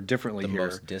her differently The here.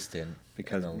 most distant,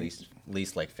 because- and the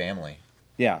least like family.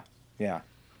 Yeah.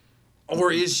 Or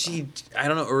is she, I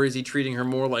don't know, or is he treating her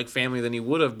more like family than he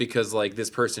would have because, like, this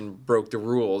person broke the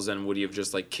rules, and would he have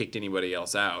just, like, kicked anybody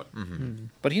else out?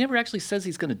 But he never actually says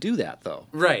he's going to do that, though.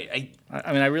 Right.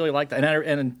 I really like that.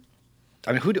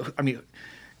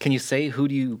 Can you say who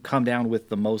do you come down with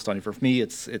the most on you? For me,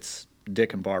 it's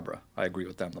Dick and Barbara. I agree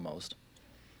with them the most.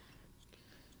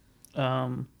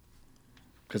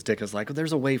 Because Dick is like,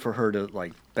 there's a way for her to,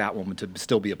 like, Batwoman to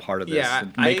still be a part of this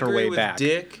and I make agree her way with back.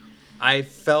 Dick. I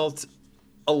felt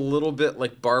a little bit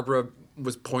like Barbara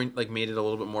was made it a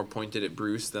little bit more pointed at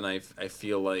Bruce than I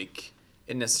feel like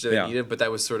it necessarily needed, but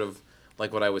that was sort of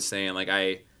like what I was saying. Like,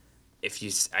 I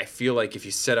feel like if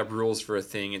you set up rules for a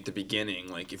thing at the beginning,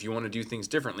 like, if you want to do things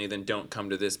differently, then don't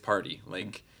come to this party.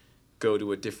 Like, go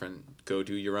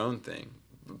do your own thing.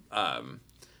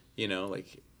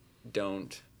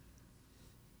 Don't.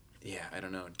 Yeah, I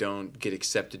don't know. Don't get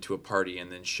accepted to a party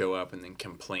and then show up and then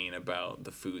complain about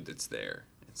the food that's there.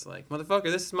 It's like, motherfucker,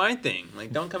 this is my thing.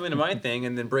 Like, don't come into my thing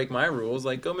and then break my rules.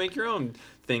 Like, go make your own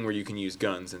thing where you can use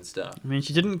guns and stuff. I mean,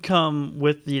 she didn't come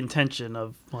with the intention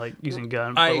of like using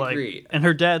guns. I but, agree. And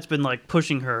her dad's been like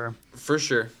pushing her, For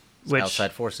sure. which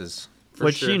Outside forces.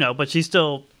 For sure. but she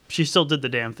still did the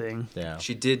damn thing. Yeah.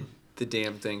 She did the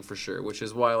damn thing for sure, which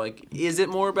is why, like, is it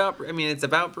more about... I mean, it's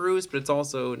about Bruce, but it's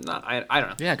also not... I don't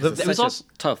know. Yeah, because It was it's such also-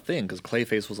 a tough thing, because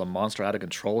Clayface was a monster out of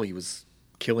control. He was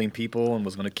killing people and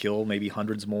was going to kill maybe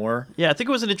hundreds more. Yeah, I think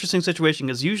it was an interesting situation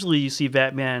because usually you see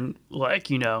Batman like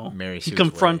Mary he Sue's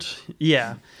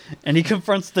and he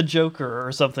confronts the Joker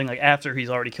or something like after he's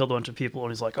already killed a bunch of people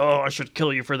and he's like, oh, I should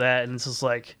kill you for that, and it's just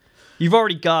like you've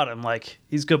already got him, like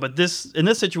he's good, but in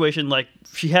this situation, like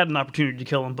she had an opportunity to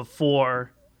kill him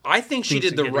before. I think she Things did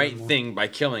to the get right anymore. thing by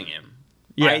killing him.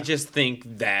 Yeah. I just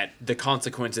think that the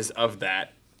consequences of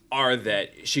that are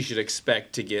that she should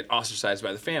expect to get ostracized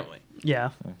by the family. Yeah,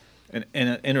 And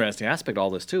an interesting aspect of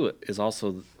all this, too, is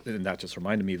also, and that just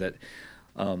reminded me that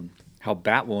how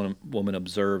Batwoman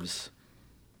observes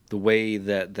the way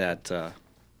that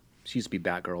she used to be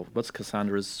Batgirl. What's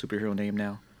Cassandra's superhero name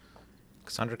now?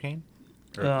 Cassandra Cain?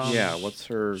 Yeah, what's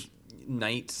her...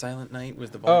 Silent Night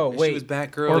was the Oh, one. wait. She was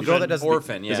Batgirl. The girl that does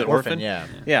Orphan, yeah. Is it Orphan? Yeah.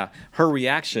 Yeah, her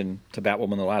reaction to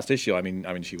Batwoman in the last issue, I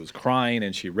mean, she was crying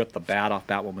and she ripped the bat off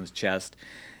Batwoman's chest.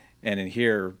 And in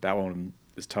here, Batwoman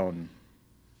is telling,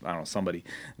 I don't know, somebody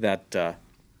that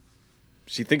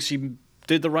she thinks she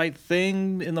did the right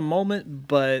thing in the moment,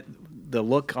 but the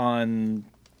look on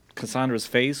Cassandra's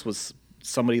face was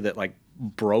somebody that like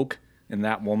broke in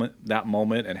that moment,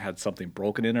 and had something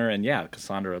broken in her. And yeah,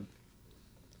 Cassandra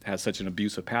has such an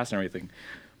abusive past and everything.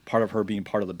 Part of her being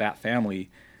part of the Bat family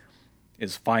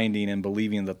is finding and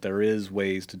believing that there is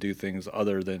ways to do things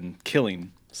other than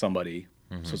killing somebody.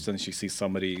 So then she sees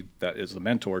somebody that is a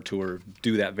mentor to her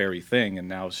do that very thing, and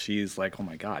now she's like, oh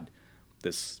my God,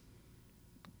 this,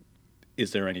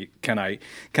 is there any, can I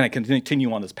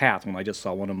continue on this path when I just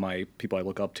saw one of my people I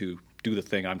look up to do the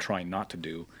thing I'm trying not to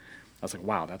do? I was like,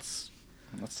 wow, that's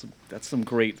some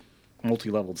great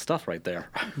multi-leveled stuff right there.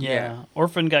 Yeah.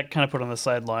 Orphan got kind of put on the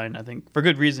sideline, I think, for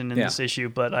good reason in this issue,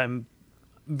 but I'm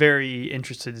very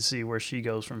interested to see where she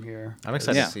goes from here. I'm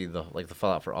excited to see the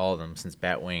fallout for all of them, since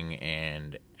Batwing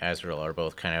and Azrael are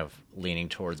both kind of leaning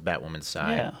towards Batwoman's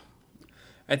side. Yeah.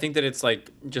 I think that it's like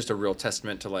just a real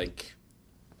testament to like,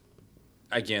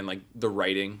 again, like the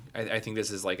writing. I think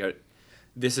this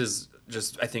is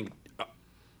just I think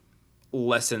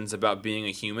lessons about being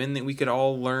a human that we could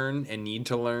all learn and need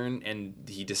to learn, and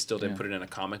he distilled and put it in a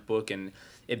comic book, and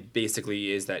it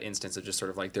basically is that instance of just sort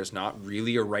of like there's not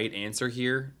really a right answer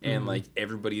here, and like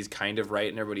everybody's kind of right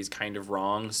and everybody's kind of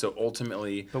wrong, so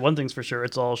ultimately, But one thing's for sure,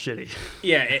 it's all shitty.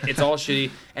 yeah, it's all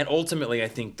shitty, and ultimately I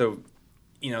think the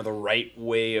right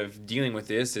way of dealing with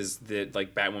this is that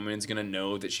like Batwoman's gonna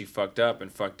know that she fucked up,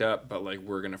 but like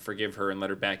we're gonna forgive her and let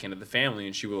her back into the family,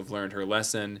 and she will have learned her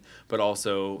lesson. But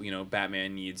also,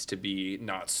 Batman needs to be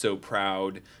not so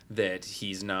proud that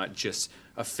he's not just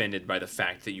offended by the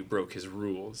fact that you broke his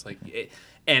rules.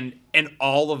 And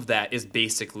all of that is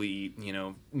basically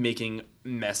making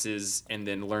messes and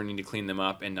then learning to clean them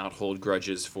up and not hold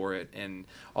grudges for it, and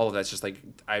all of that's just like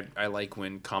I like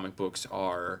when comic books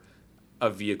are a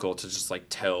vehicle to just like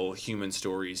tell human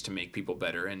stories to make people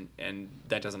better, and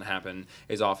that doesn't happen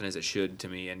as often as it should to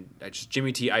me. And I just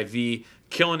Jimmy T IV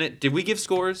killing it. Did we give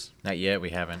scores? Not yet, we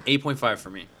haven't. 8.5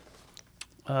 for me.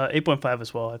 8.5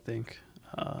 as well, I think.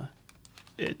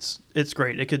 It's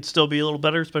great. It could still be a little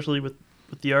better, especially with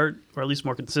the art, or at least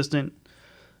more consistent.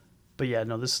 But yeah,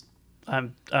 no, this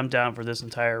I'm down for this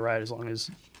entire ride as long as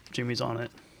Jimmy's on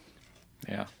it.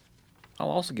 Yeah.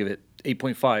 I'll also give it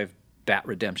 8.5 Bat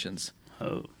Redemptions.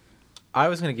 Oh. I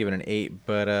was going to give it an 8,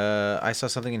 but I saw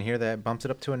something in here that bumped it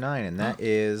up to a 9, and that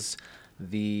is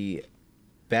the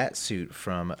bat suit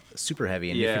from Super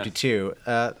Heavy in New 52.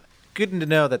 Good to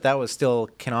know that was still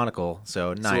canonical,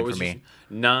 so 9 for me.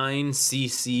 9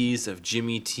 cc's of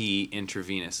Jimmy T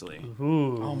intravenously.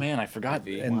 Ooh. Oh man, I forgot.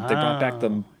 And they brought back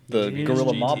the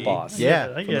Gorilla Mob GT. boss. Yeah,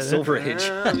 I From get the it. Silver Age.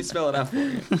 Let me spell it out for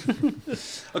you.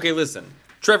 Okay, listen.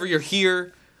 Trevor, you're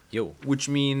here. Yo. Which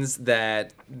means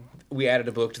that we added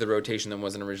a book to the rotation that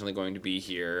wasn't originally going to be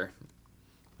here.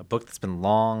 A book that's been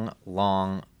long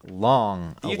You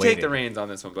awaited. take the reins on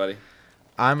this one, buddy.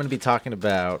 I'm going to be talking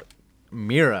about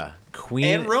Mira, Queen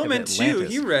And Roman, of too.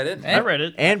 Atlantis. He read it. I read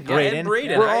it. And Braden. and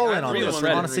Braden. We're I- all I in on really this. wanted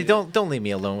to Honestly, read don't leave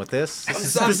me alone with this.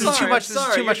 This I'm is too sorry, much. I'm This is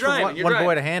sorry. too much You're for driving, one you're boy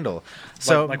driving. to handle.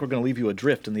 So So, like we're gonna leave you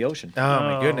adrift in the ocean. oh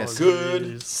my goodness. Good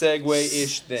Jeez.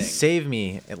 segue-ish thing. Save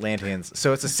me, Atlanteans.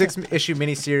 So it's a 6-issue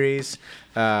miniseries.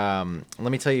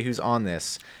 Let me tell you who's on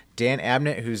this. Dan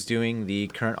Abnett, who's doing the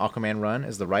current Aquaman run,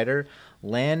 is the writer.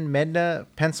 Lan Medna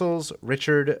pencils,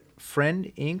 Richard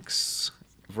Friend inks,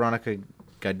 Veronica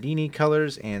Gaddini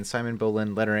colors, and Simon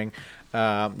Bolin lettering.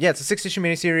 It's a 6-issue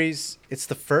miniseries. It's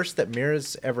the first that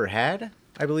Mira's ever had,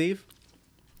 I believe.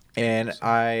 And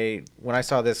when I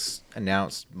saw this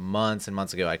announced months and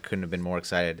months ago, I couldn't have been more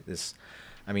excited.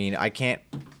 I can't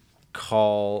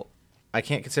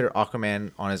consider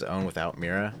Aquaman on his own without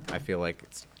Mira. I feel like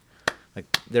it's like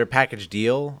they're a package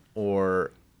deal,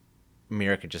 or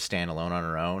Mira could just stand alone on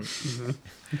her own,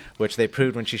 which they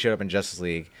proved when she showed up in Justice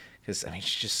League. Because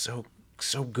she's just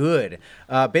so good.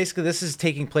 Basically, this is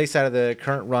taking place out of the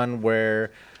current run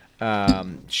where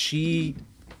she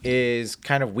is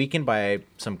kind of weakened by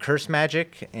some curse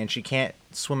magic, and she can't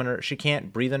she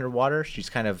can't breathe underwater. She's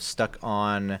kind of stuck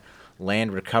on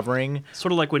land recovering.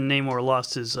 Sort of like when Namor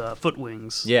lost his foot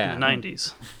wings Yeah. in the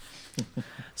 90s.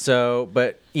 So,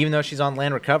 but even though she's on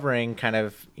land recovering, kind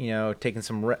of, taking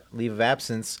some leave of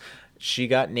absence, she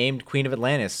got named Queen of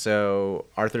Atlantis. So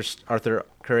Arthur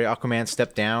Curry Aquaman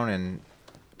stepped down, and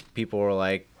people were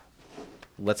like,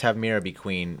 let's have Mira be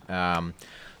queen.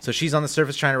 So she's on the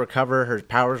surface trying to recover. Her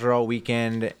powers are all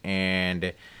weakened,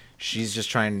 and she's just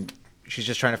trying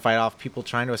to fight off people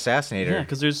trying to assassinate her. Yeah,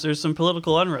 because there's some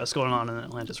political unrest going on in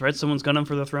Atlantis, right? Someone's gunning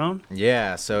for the throne.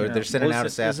 Yeah, so they're sending out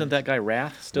assassins. Isn't that guy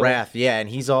Wrath still? Wrath, yeah, and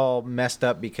he's all messed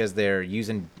up because they're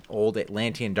using old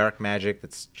Atlantean dark magic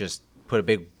that's just put a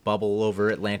big bubble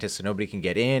over Atlantis so nobody can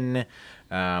get in.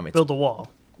 Build a wall.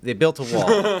 They built a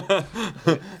wall,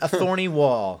 a thorny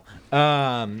wall.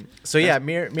 So yeah,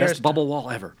 Mira's Best bubble wall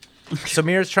ever. So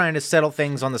Mira's trying to settle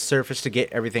things on the surface to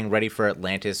get everything ready for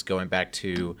Atlantis, going back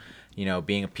to,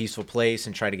 being a peaceful place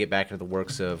and try to get back into the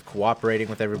works of cooperating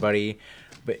with everybody.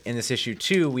 But in this issue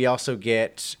too, we also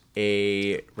get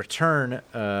a return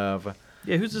of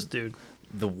Yeah, who's this dude?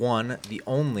 the one, the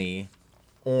only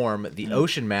Orm, the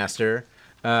Ocean Master.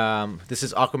 This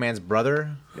is Aquaman's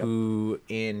brother, who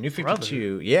in New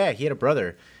 52, yeah, he had a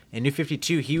brother. In New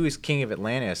 52, he was king of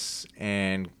Atlantis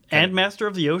and Master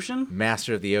of the Ocean?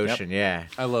 master of the ocean. Yeah,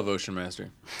 I love Ocean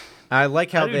Master. I like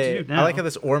how I do too, I like now. how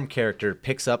this Orm character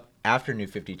picks up after New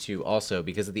 52 also,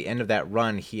 because at the end of that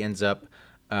run, he ends up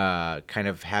kind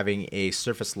of having a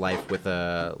surface life with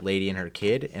a lady and her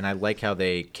kid, and I like how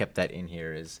they kept that in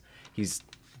here. Is he's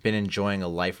been enjoying a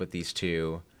life with these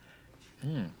two.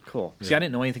 Cool. See, I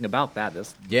didn't know anything about that.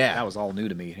 Yeah. That was all new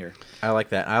to me here. I like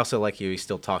that. I also like he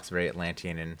still talks very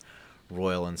Atlantean and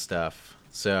royal and stuff.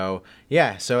 So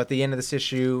yeah, so at the end of this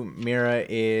issue, Mira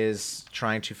is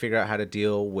trying to figure out how to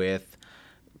deal with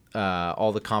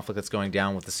all the conflict that's going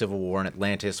down with the Civil War in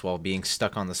Atlantis while being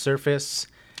stuck on the surface.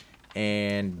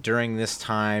 And during this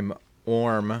time,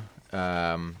 Orm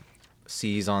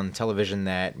sees on television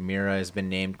that Mira has been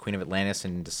named Queen of Atlantis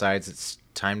and decides it's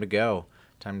time to go.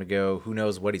 Time to go. Who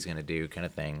knows what he's going to do, kind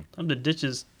of thing. Time to ditch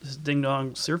his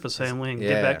ding-dong surface family and Yeah.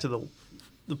 get back to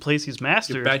the place he's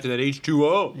mastered. Get back to that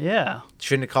H2O. Yeah.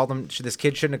 Shouldn't have called him. This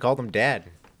kid shouldn't have called him Dad.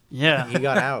 Yeah. He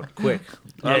got out quick.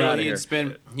 Yeah, outta he here.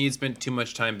 had spent too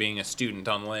much time being a student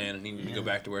on land, and he needed to go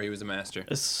back to where he was a master.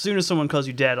 As soon as someone calls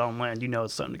you dad on land, you know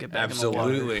it's time to get back in the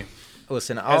water. Absolutely.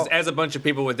 Listen, As a bunch of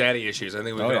people with daddy issues, I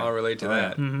think we can all relate to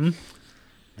that.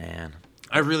 man,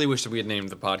 I really wish that we had named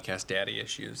the podcast Daddy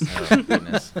Issues. oh,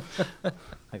 goodness,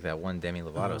 like that one Demi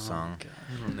Lovato song.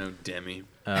 I don't know, Demi.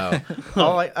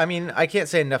 I mean, I can't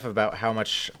say enough about how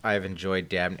much I've enjoyed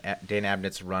Dan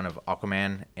Abnett's run of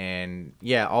Aquaman, and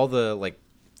yeah, all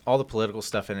the political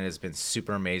stuff in it has been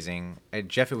super amazing. And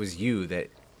Jeff, it was you that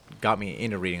got me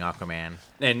into reading Aquaman.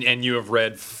 And you have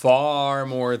read far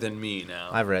more than me now.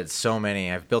 I've read so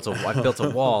many. I've built a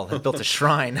wall. I've built a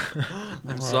shrine.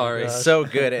 I'm sorry. gosh. So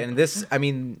good. And this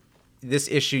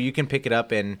issue, you can pick it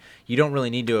up, and you don't really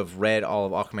need to have read all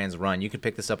of Aquaman's run. You can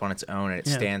pick this up on its own, and it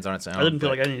Yeah. stands on its own. I didn't feel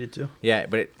but- like I needed to. Yeah,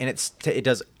 but it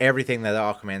does everything that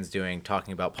Aquaman's doing,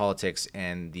 talking about politics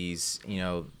and these,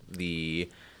 the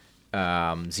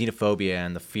xenophobia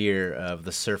and the fear of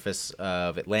the surface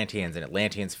of Atlanteans and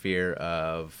Atlanteans' fear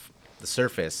of the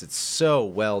surface. It's so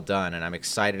well done, and I'm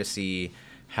excited to see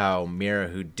how Mira,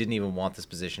 who didn't even want this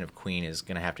position of queen, is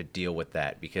going to have to deal with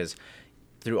that, because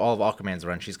through all of Aquaman's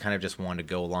run, she's kind of just wanted to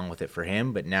go along with it for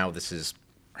him, but now this is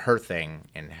her thing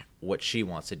and what she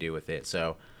wants to do with it.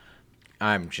 So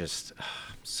I'm just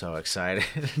so excited.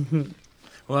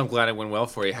 Well, I'm glad it went well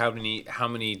for you. How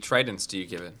many tridents do you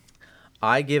give it?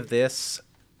 I give this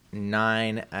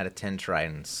 9 out of 10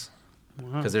 tridents,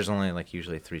 Wow. because there's only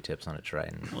usually 3 tips on a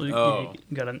trident. Well, Oh.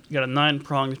 you got a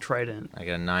 9-pronged trident. I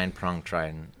got a 9-pronged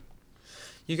trident.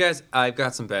 You guys, I've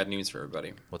got some bad news for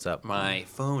everybody. What's up? My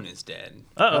phone is dead.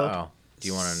 Uh-oh. Do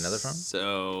you want another phone?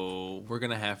 So we're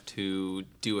gonna have to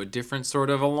do a different sort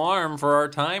of alarm for our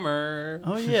timer.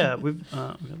 Oh yeah, we've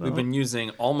been using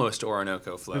almost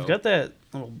Orinoco flow. we've got that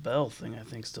little bell thing I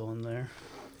think still in there.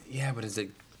 Yeah, but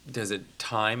does it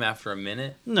time after a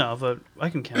minute? No, but I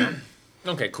can count.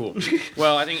 Okay, cool.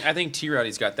 Well, I think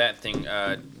T-Roddy's got that thing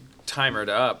timered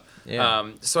up. Yeah.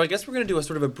 So I guess we're gonna do a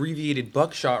sort of abbreviated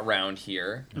buckshot round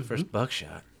here. First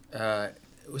buckshot.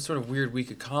 It was sort of weird week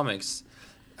of comics.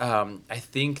 I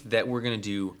think that we're gonna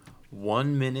do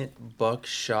 1 minute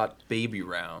buckshot baby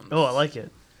round. Oh, I like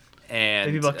it. And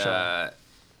Baby buckshot.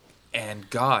 And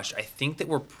gosh, I think that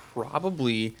we're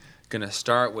probably gonna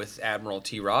start with Admiral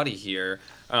T. Roddy here.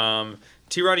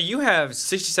 T. Roddy, you have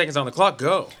 60 seconds on the clock.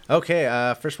 Go.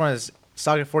 Okay, first one is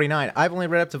Saga 49. I've only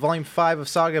read up to volume 5 of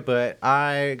Saga, but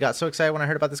I got so excited when I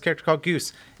heard about this character called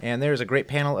Goose. And there's a great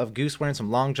panel of Goose wearing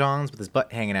some long johns with his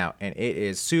butt hanging out, and it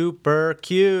is super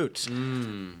cute.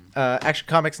 Action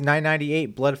Comics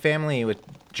 998, Blood Family with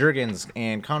Jurgens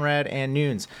and Conrad and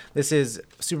Nunes. This is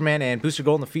Superman and Booster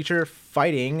Gold in the feature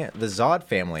fighting the Zod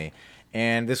family.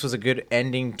 And this was a good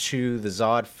ending to the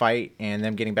Zod fight and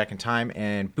them getting back in time,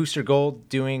 and Booster Gold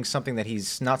doing something that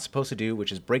he's not supposed to do,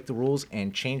 which is break the rules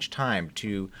and change time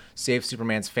to save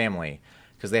Superman's family,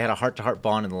 because they had a heart-to-heart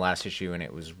bond in the last issue, and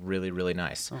it was really, really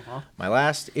nice. My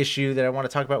last issue that I want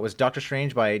to talk about was Doctor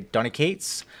Strange by Donny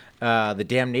Cates, the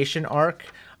Damnation arc.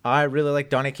 I really like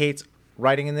Donny Cates'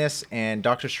 writing in this, and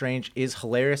Doctor Strange is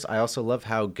hilarious. I also love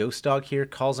how Ghost Dog here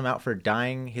calls him out for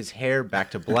dyeing his hair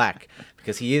back to black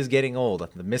because he is getting old.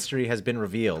 The mystery has been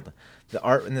revealed. The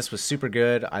art in this was super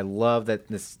good. I love that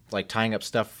this like tying up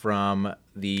stuff from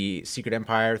the Secret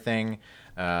Empire thing.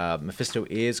 Mephisto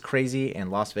is crazy, and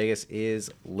Las Vegas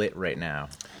is lit right now.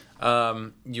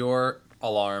 Your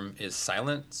alarm is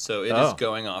silent, so it is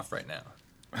going off right now.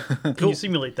 Can you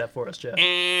simulate that for us, Jeff?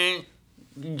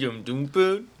 Okay,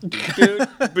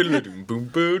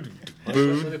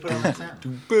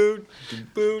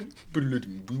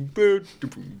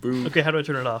 Okay, how do I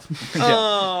turn it off?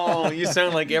 Oh, you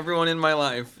sound like everyone in my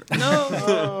life.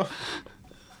 No.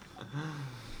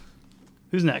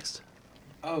 Who's next?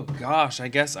 Oh gosh, I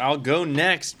guess I'll go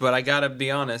next, but I gotta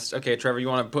be honest. Okay, Trevor, you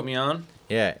want to put me on?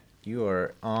 Yeah, you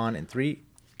are on in 3,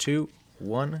 2,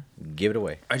 1. Give it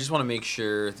away. I just want to make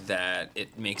sure that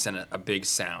it makes a big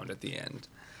sound at the end.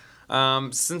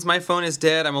 Since my phone is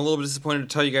dead, I'm a little bit disappointed to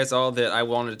tell you guys all that I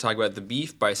wanted to talk about The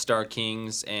Beef by Star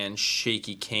Kings and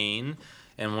Shaky Kane.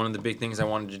 And one of the big things I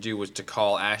wanted to do was to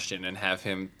call Ashton and have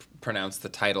him pronounce the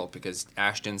title, because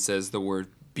Ashton says the word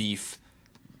beef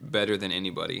better than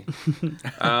anybody.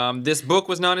 This book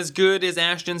was not as good as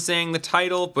Ashton saying the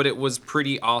title, but it was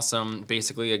pretty awesome.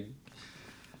 Basically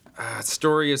a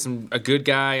story of a good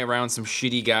guy around some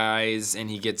shitty guys, and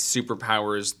he gets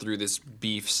superpowers through this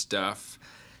beef stuff.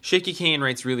 Shaky Kane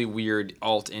writes really weird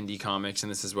alt indie comics,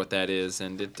 and this is what that is,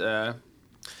 and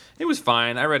it was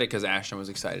fine. I read it because Ashton was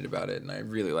excited about it, and I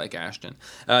really like Ashton.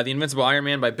 The Invincible Iron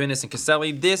Man by Bendis and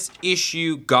Caselli. This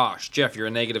issue, gosh, Jeff, you're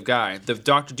a negative guy. The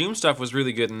Doctor Doom stuff was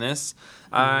really good in this.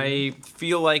 I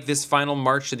feel like this final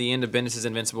march to the end of Bendis'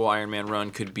 Invincible Iron Man run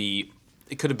could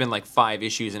have been like 5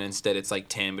 issues, and instead it's like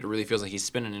 10, but it really feels like he's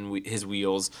spinning in his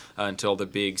wheels until the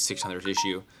big 600th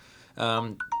issue.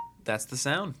 That's the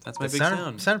sound. That's my big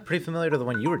sound. Sounded pretty familiar to the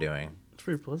one you were doing. It's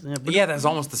pretty pleasant. Yeah, but Yeah, that's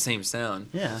almost the same sound.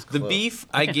 Yeah. The Close. Beef,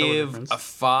 I can't tell the give difference. a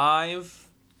 5,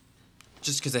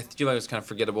 just because I feel like it was kind of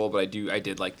forgettable, but I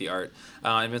did like the art.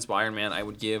 Invincible Iron Man, I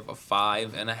would give a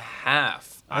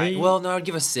 5.5. I'd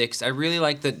give a 6. I really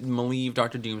like the Malieve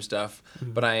Doctor Doom stuff,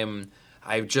 but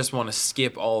I just want to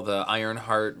skip all the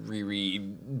Ironheart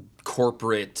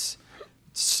corporate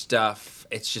stuff.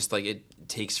 It's just like it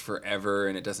takes forever,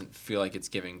 and it doesn't feel like it's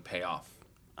giving payoff.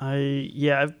 I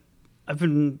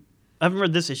haven't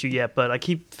read this issue yet, but I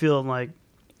keep feeling like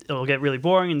it'll get really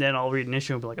boring, and then I'll read an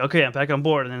issue and be like, okay, I'm back on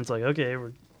board, and then it's like, okay,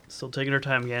 we're still taking our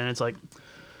time again, and it's like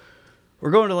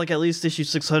we're going to like at least issue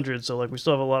 600, so like we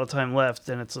still have a lot of time left,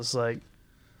 and it's just like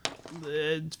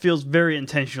it feels very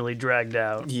intentionally dragged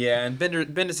out. Yeah, and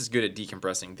Bendis is good at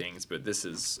decompressing things, but this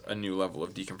is a new level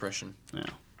of decompression. Yeah.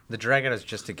 The drag out is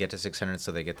just to get to 600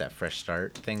 so they get that fresh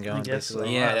start thing going. guess so.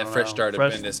 Basically. Yeah, I that don't fresh know. start of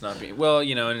Fresh- Bendis not being... Well,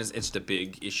 you know, and it's just a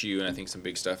big issue, and I think some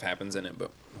big stuff happens in it,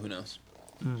 but who knows?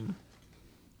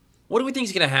 What do we think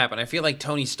is going to happen? I feel like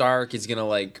Tony Stark is going to,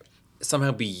 like,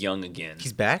 somehow be young again.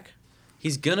 He's back?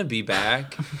 He's going to be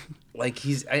back.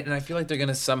 And I feel like they're going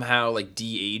to somehow, like,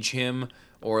 de-age him,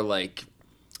 or, like,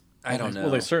 I don't know.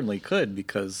 Well, they certainly could,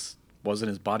 because wasn't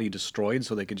his body destroyed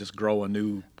so they could just grow a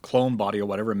new clone body or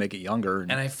whatever and make it younger?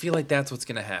 And I feel like that's what's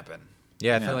going to happen.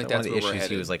 Yeah, I feel feel like like that's one of the where we're issues he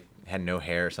headed. was like had no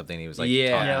hair or something. He was like Yeah.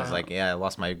 talking. Yeah. He was like, yeah, I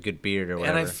lost my good beard or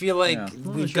whatever. And I feel like Yeah. I'm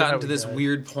not we've sure how gotten to he this died.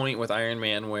 weird point with Iron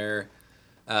Man where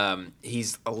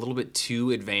he's a little bit too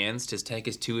advanced. His tech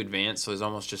is too advanced, so it's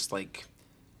almost just like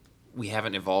we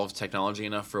haven't evolved technology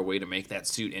enough for a way to make that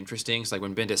suit interesting. So like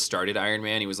when Bendis started Iron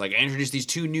Man, he was like, I introduced these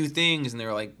 2 new things, and they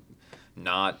were like,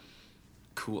 not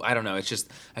cool. I don't know. It's just,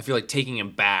 I feel like taking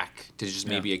him back to just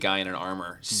maybe a guy in an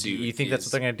armor suit. you think that's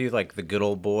what they're gonna do, like the good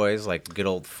old boys, like good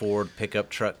old Ford pickup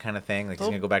truck kind of thing? Like he's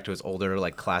gonna go back to his older,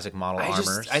 like classic model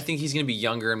armors. I think he's going to be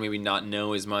younger and maybe not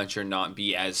know as much or not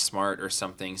be as smart or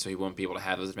something, so he won't be able to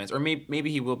have those advances. Or maybe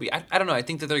he will be. I don't know. I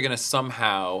think that they're going to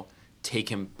somehow take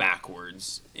him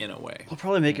backwards in a way. I'll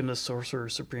probably make him the Sorcerer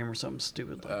Supreme or something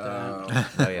stupid like that.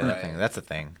 Oh yeah, Right. that's a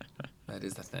thing. That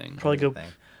is the thing. Probably go thing.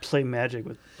 play Magic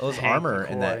with Well, his Hank armor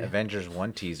in that McCoy. Avengers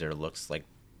 1 teaser looks like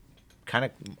kind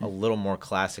of a little more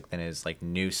classic than his like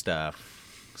new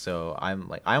stuff. So I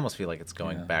almost feel like it's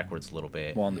going backwards a little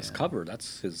bit. Well, on this cover,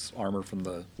 that's his armor from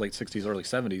the late 60s, early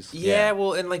 70s. Yeah,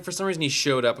 well, and like for some reason he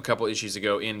showed up a couple issues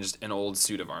ago in just an old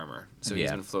suit of armor, so he's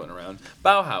Yeah. been floating around.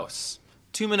 Bauhaus,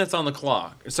 2 minutes on the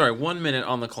clock. Sorry, 1 minute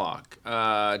on the clock.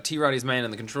 T. Roddy's man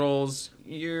in the controls.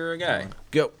 You're a guy.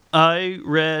 Go. I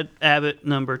read Abbott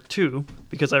number 2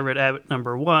 because I read Abbott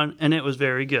number 1, and it was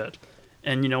very good.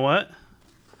 And you know what?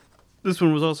 This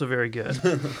one was also very good.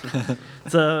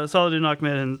 It's Saladin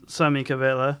Ahmed and Sami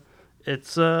Cavella.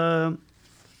 It's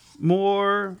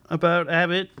more about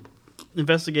Abbott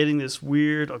investigating this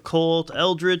weird occult,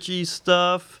 eldritchy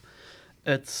stuff.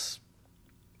 It's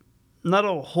not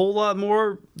a whole lot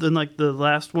more than like the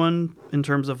last one in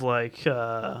terms of like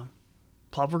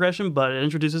plot progression, but it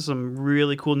introduces some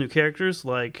really cool new characters.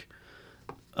 Like,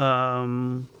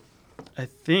 I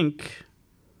think,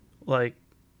 like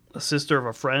a sister of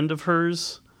a friend of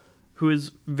hers, who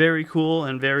is very cool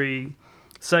and very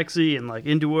sexy and like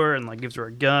into her and like gives her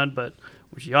a gun, but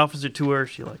when she offers it to her,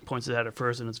 she like points it at her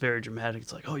first, and it's very dramatic.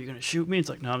 It's like, "Oh, you're gonna shoot me?" It's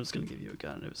like, "No, I'm just gonna give you a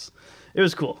gun." It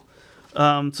was cool.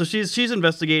 So she's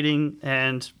investigating,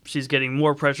 and she's getting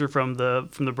more pressure from the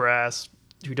brass,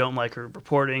 who don't like her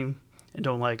reporting and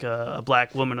don't like a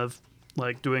black woman of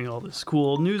like doing all this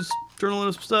cool news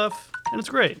journalism stuff, and it's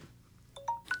great.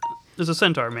 There's a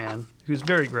centaur man who's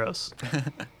very gross.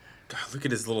 God, look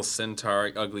at his little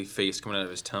centaur ugly face coming out of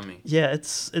his tummy. Yeah,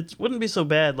 it wouldn't be so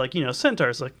bad. Like,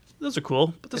 centaurs, like, those are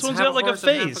cool, but this It's one's half got like a horse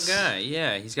and half face. a guy.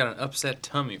 Yeah, he's got an upset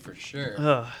tummy for sure.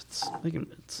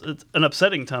 It's an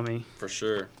upsetting tummy. For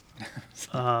sure.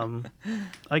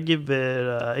 I give it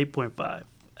 8.5.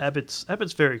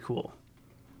 Abbott's very cool.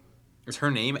 Is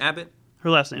her name Abbott? Her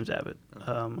last name's Abbott.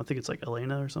 I think it's like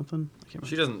Elena or something. I can't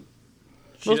She remember.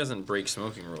 doesn't break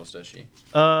smoking rules, does she?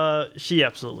 She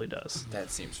absolutely does. That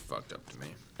seems fucked up to me.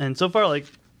 And so far, like,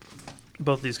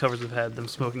 both these covers have had them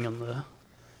smoking on the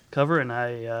cover, and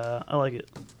I like it.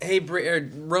 Hey,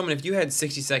 Roman, if you had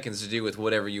 60 seconds to do with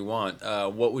whatever you want,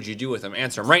 what would you do with them?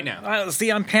 Answer them right now.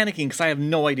 See, I'm panicking because I have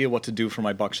no idea what to do for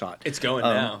my buckshot. It's going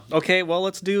now. Okay, well,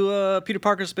 let's do Peter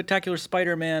Parker's Spectacular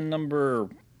Spider-Man number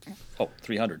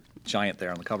 300. Giant there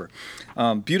on the cover.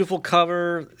 Beautiful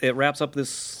cover. It wraps up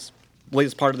this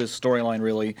latest part of this storyline,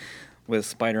 really, with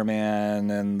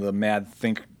Spider-Man and the Mad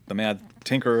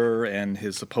Tinkerer and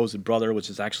his supposed brother,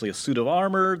 which is actually a suit of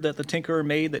armor that the Tinkerer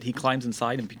made that he climbs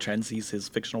inside and pretends he's his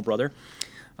fictional brother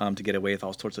to get away with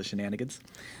all sorts of shenanigans.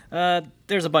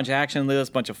 There's a bunch of action in this,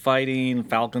 a bunch of fighting,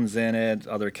 Falcon's in it,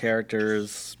 other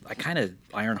characters.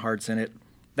 Ironheart's in it.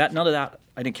 None of that,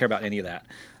 I didn't care about any of that.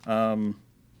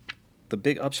 The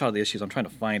big upshot of the issue is I'm trying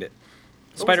to find it.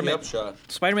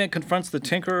 Spider-Man confronts the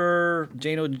Tinkerer,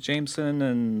 Jonah Jameson,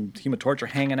 and Human Torch are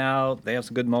hanging out. They have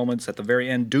some good moments. At the very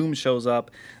end, Doom shows up.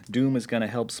 Doom is going to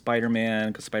help Spider-Man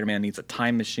because Spider-Man needs a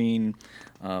time machine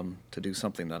to do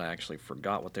something that I actually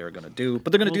forgot what they were going to do.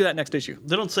 But they're going to do that next issue.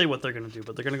 They don't say what they're going to do,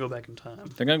 but they're going to go back in time.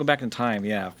 They're going to go back in time,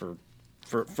 yeah,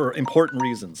 for important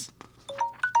reasons.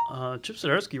 Chip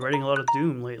Zdarsky writing a lot of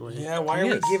Doom lately. Yeah, why are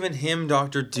Yes. we giving him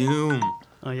Dr. Doom?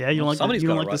 Oh yeah, you don't like somebody's you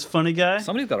don't gotta like write. this funny guy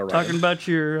Somebody's got to write talking it. about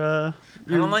your. I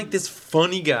don't like this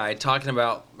funny guy talking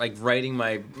about like writing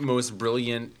my most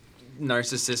brilliant,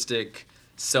 narcissistic,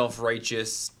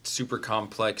 self-righteous, super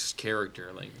complex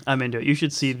character. Like, I'm into it. You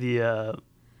should see the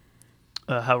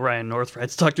how Ryan North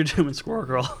writes Doctor Doom and Squirrel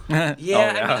Girl. yeah,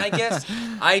 I mean, I guess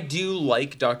I do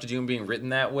like Dr. Doom being written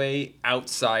that way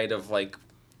outside of like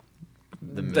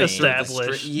The main- main.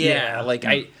 Established. Yeah, Yeah. like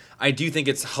I do think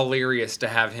it's hilarious to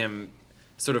have him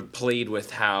sort of played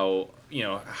with how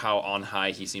on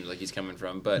high he seems like he's coming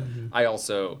from, but I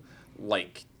also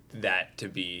like there to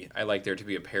be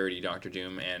a parody Doctor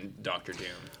Doom and Doctor Doom.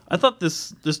 I thought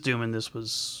this Doom in this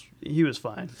he was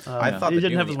fine. I thought he the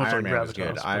didn't Doom have the as much Iron like Man was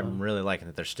good. gravitas. I'm really liking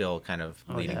that they're still kind of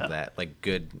leading yeah. to that, like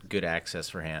good access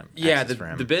for him. Yeah, access for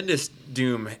him. the Bendis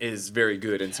Doom is very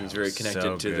good and seems very connected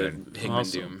so to good. the Hickman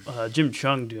Doom. Jim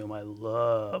Chung Doom I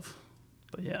love.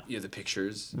 But yeah. Yeah, the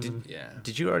pictures.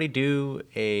 Did you already do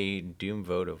a Doom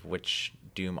vote of which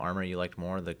Doom armor you liked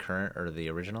more, the current or the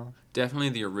original? Definitely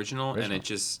the original, and Original. it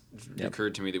just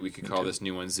occurred to me that we could call this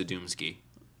new one Zadoomski.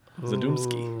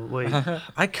 Zadoomski. Ooh, wait.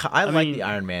 I like mean- the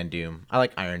Iron Man Doom. I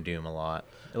like Iron Doom a lot.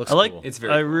 It looks I like cool. It's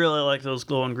very I cool. really like those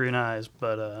glowing green eyes,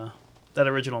 but that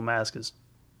original mask is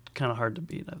kind of hard to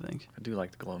beat, I think, I do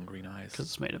like the glowing green eyes. because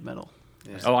it's made of metal.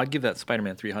 Oh, I'd give that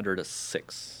Spider-Man 300 a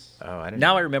 6. Oh, I didn't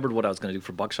Now know. I remembered what I was going to do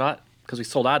for Buckshot because we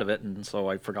sold out of it, and so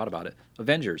I forgot about it.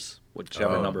 Avengers,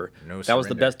 whichever Oh, number. No That was the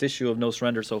Surrender. best issue of No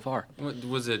Surrender so far.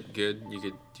 Was it good? You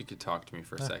could talk to me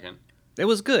for a second. It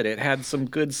was good. It had some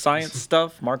good science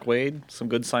stuff, Mark Waid, some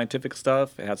good scientific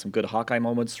stuff. It had some good Hawkeye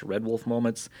moments, Red Wolf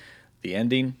moments. The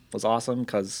ending was awesome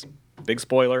because, big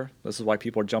spoiler, this is why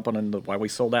people are jumping on why we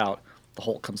sold out. The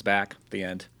Hulk comes back at the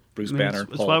end. Bruce I mean, Banner.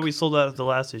 it's Hulk. why we sold out at the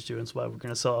last issue, and it's why we're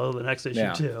going to sell out of the next issue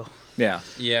Yeah. too. Yeah.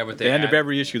 Yeah, but At the end of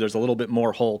every issue, there's a little bit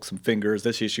more Hulk, some fingers.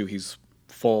 This issue, he's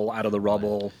full out of the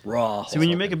rubble, raw. See, when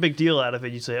you Hulk. make a big deal out of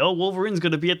it, you say, "Oh, Wolverine's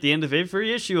going to be at the end of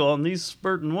every issue on these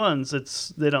spurting ones."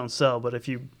 They don't sell, but if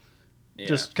you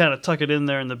just kind of tuck it in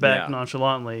there in the back Yeah.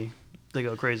 nonchalantly, they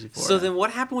go crazy for. So it. then,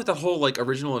 what happened with the whole like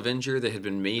original Avenger that had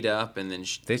been made up, and then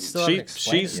They still haven't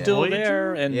explained she's it yet. still Voyager?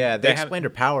 there, and Yeah, they haven't- explained her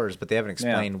powers, but they haven't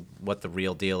explained what the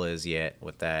real deal is yet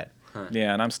with that.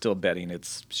 Yeah, and I'm still betting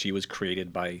she was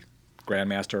created by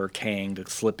Grandmaster Kang to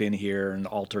slip in here and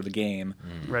alter the game.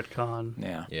 Retcon,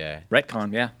 Yeah. Yeah.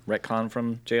 Retcon, yeah. Retcon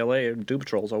from JLA and Doom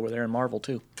Patrol's over there in Marvel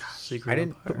too. Secret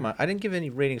Empire. I didn't give any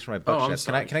ratings for my books I'm yet.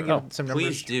 sorry. Can I Oh, give some please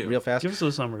numbers do. real fast? Give us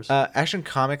those numbers. Action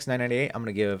Comics 998. I'm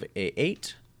gonna give a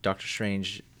 8. Doctor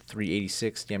Strange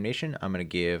 386 Damnation. I'm gonna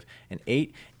give an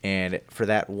 8. And for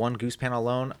that one Goose panel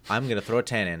alone, I'm gonna throw a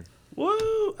 10 in.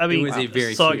 Woo! I mean, it was a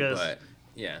very Saga's, cute, but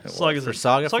yeah, Saga's For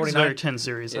Saga Saga's 49? very 10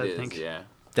 series, it I is, think. yeah.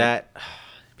 That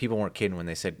people weren't kidding when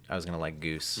they said I was gonna like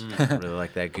Goose. I really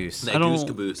like that Goose. That I Goose don't.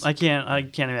 caboose. I can't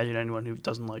imagine anyone who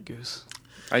doesn't like Goose.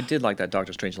 I did like that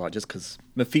Doctor Strange a lot just because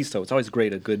Mephisto. It's always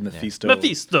great, a good Mephisto.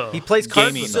 Mephisto. He plays cards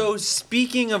Gaming. with them. So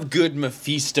speaking of good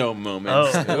Mephisto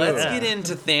moments, Oh, let's yeah. get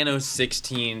into Thanos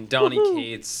 16. Donny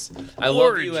Cates, I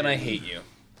love you and I hate you.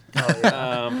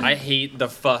 I hate the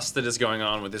fuss that is going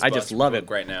on with this. I just Buster love book it.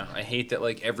 right now. I hate that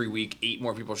like every week 8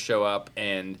 more people show up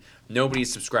and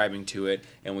nobody's subscribing to it,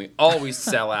 and we always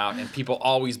sell out, and people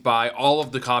always buy all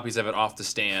of the copies of it off the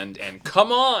stand. And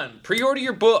come on, pre-order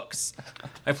your books.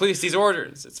 I place these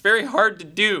orders. It's very hard to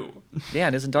do. Yeah,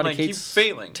 and isn't Donny I keep Cates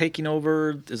failing. taking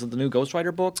over? Is it the new Ghost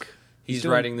Rider book? He's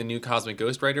doing- writing the new Cosmic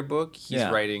Ghost Rider book. He's Yeah.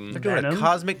 writing. They're doing a Venom?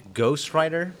 Cosmic Ghost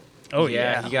Rider. Oh He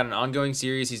got an ongoing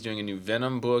series. He's doing a new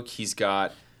Venom book. He's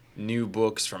got new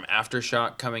books from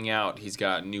Aftershock coming out. He's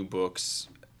got new books.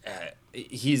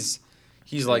 He's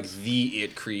like the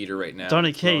it creator right now.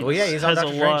 Donny Cates Well, yeah, he's on has a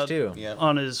Doctor Strange lot too. Yeah.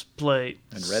 on his plate.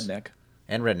 And Redneck.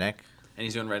 And Redneck. And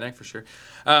he's doing Redneck for sure.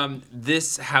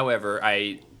 This, however,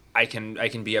 I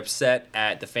can be upset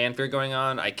at the fanfare going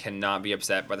on. I cannot be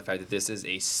upset by the fact that this is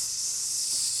a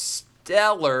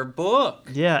stellar book.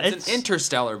 Yeah, it's an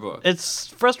interstellar book. It's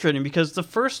frustrating because the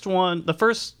first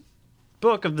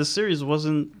book of the series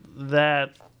wasn't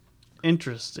that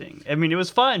interesting. I mean, it was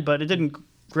fine, but it didn't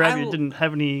grab you. It didn't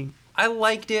have any. I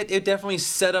liked it. It definitely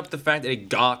set up the fact that it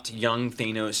got young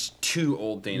Thanos to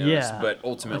old Thanos. Yeah. But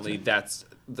ultimately,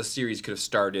 the series could have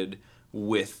started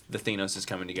with the Thanoses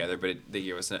coming together, but they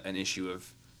gave us an issue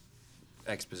of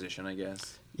exposition, I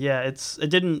guess. Yeah, it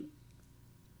didn't.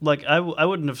 Like I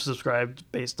wouldn't have subscribed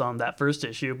based on that first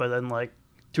issue, but then like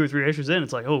 2 or 3 issues in,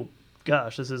 it's like, oh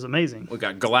gosh, this is amazing. We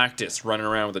got Galactus running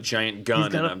around with a giant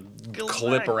gun got and a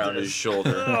clip around his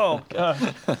shoulder. Oh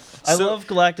god, I love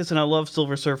Galactus and I love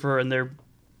Silver Surfer, and they're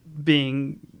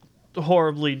being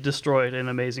horribly destroyed in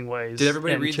amazing ways. Did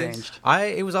everybody and read this? changed.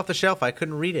 It was off the shelf. I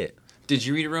couldn't read it. Did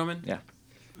you read it, Roman? Yeah.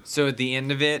 So at the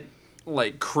end of it,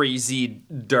 like crazy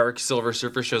dark Silver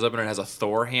Surfer shows up and it has a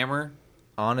Thor hammer.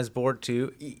 On his board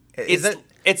too. Is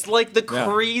It's like the Yeah.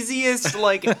 craziest,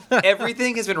 like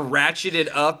everything has been ratcheted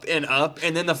up,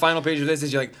 and then the final page of this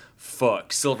is you're like,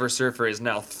 fuck, Silver Surfer is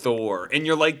now Thor. And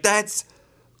you're like, that's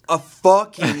a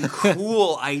fucking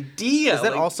cool idea. Is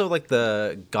that Like, also like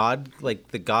the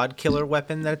god killer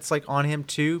weapon that's like on him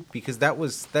too? Because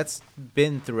that's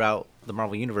been throughout the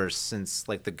Marvel universe since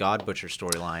like the God Butcher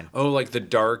storyline. oh, like the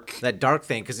dark. That dark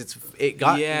thing, because it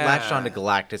got Yeah. latched onto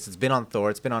Galactus. It's been on Thor.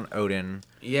 It's been on Odin.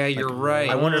 Yeah, you're right.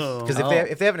 I wonder Oh. because Oh.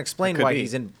 if they haven't explained Could why be.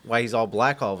 why he's all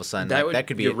black all of a sudden, that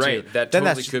could be you're it right. too. That then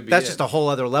totally could be that's it. just a whole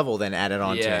other level then added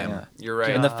on to him. Yeah, you're right.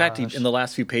 And the fact Gosh. in the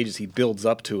last few pages he builds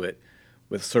up to it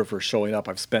with Surfer showing up.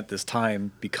 I've spent this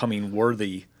time becoming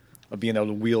worthy of being able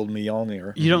to wield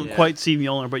Mjolnir. You don't Yeah. quite see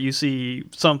Mjolnir, but you see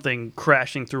something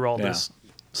crashing through all Yeah. this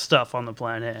stuff on the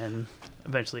planet, and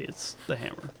eventually it's the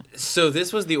hammer. So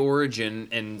this was the origin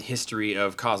and history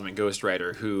of Cosmic Ghost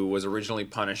Rider, who was originally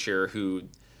Punisher, who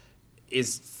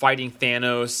is fighting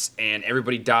Thanos, and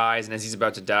everybody dies, and as he's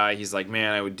about to die, he's like,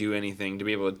 man, I would do anything to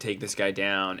be able to take this guy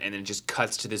down, and then it just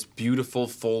cuts to this beautiful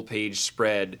full-page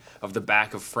spread of the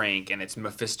back of Frank, and it's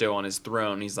Mephisto on his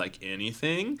throne. He's like,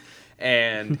 anything?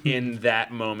 And in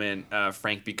that moment,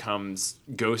 Frank becomes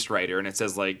Ghost Rider, and it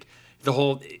says, like, the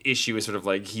whole issue is sort of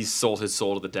like he's sold his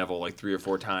soul to the devil like 3 or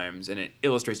 4 times, and it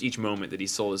illustrates each moment that he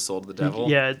sold his soul to the devil.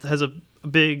 Yeah, it has a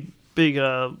big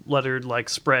lettered like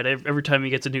spread. Every time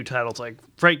he gets a new title, it's like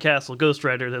Frank Castle, Ghost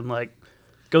Rider, then like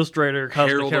Ghost Rider,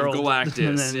 Cosmic Herald of and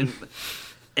Galactus, then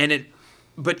and it.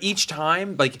 But each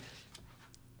time, like,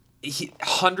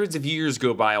 hundreds of years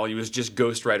go by while he was just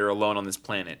Ghost Rider alone on this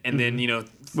planet, and then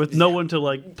with no one to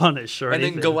like punish or and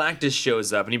anything. then Galactus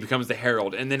shows up and he becomes the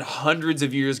Herald, and then hundreds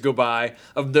of years go by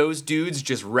of those dudes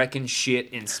just wrecking shit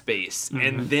in space,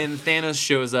 and then Thanos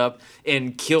shows up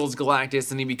and kills Galactus,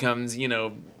 and he becomes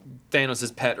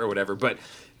Thanos' pet or whatever. But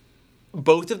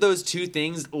both of those two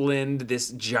things lend this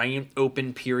giant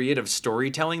open period of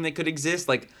storytelling that could exist.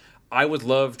 Like, I would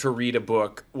love to read a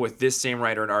book with this same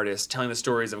writer and artist telling the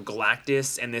stories of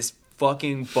Galactus and this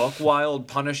fucking buck wild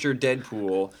Punisher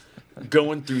Deadpool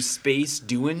going through space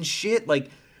doing shit. Like,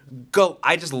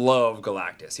 I just love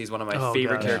Galactus. He's one of my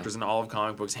favorite God, characters in all of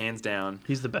comic books, hands down.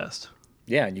 He's the best.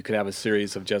 Yeah, and you could have a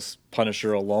series of just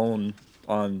Punisher alone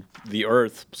on the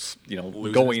Earth, you know, Losing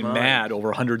his going mind. mad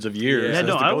over hundreds of years Yeah, as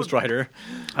no, the I Ghost would- Rider.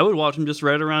 I would watch him just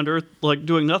right around Earth, like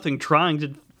doing nothing, trying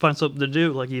to find something to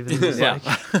do. Like even just,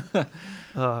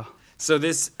 Yeah. So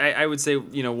this, I would say,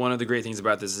 you know, one of the great things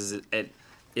about this is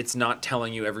it's not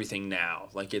telling you everything now.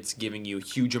 Like, it's giving you a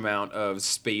huge amount of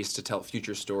space to tell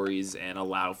future stories and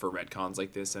allow for retcons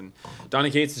like this. And Donny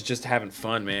Cates is just having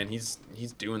fun, man. He's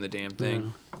doing the damn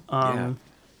thing. Yeah.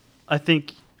 I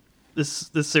think this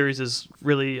series is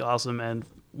really awesome and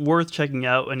worth checking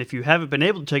out. And if you haven't been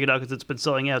able to check it out because it's been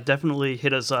selling out, definitely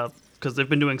hit us up because they've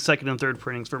been doing second and third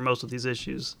printings for most of these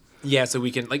issues. Yeah, so we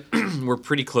can, like, we're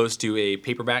pretty close to a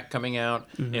paperback coming out,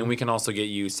 and we can also get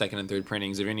you second and third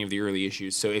printings of any of the early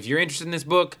issues. So if you're interested in this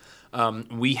book,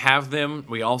 we have them.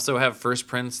 We also have first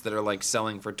prints that are, like,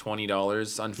 selling for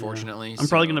 $20, unfortunately. I'm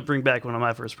probably going to bring back one of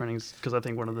my first printings because I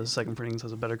think one of the second printings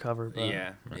has a better cover. But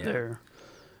Yeah. They're,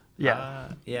 yeah.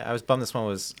 Yeah, I was bummed this one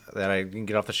was that I didn't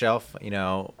get off the shelf, you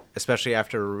know, especially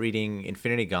after reading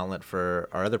Infinity Gauntlet for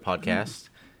our other podcast,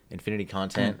 Infinity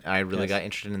Content. I really got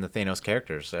interested in the Thanos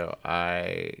character, so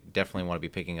I definitely want to be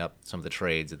picking up some of the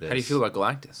trades of this. How do you feel about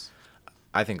Galactus?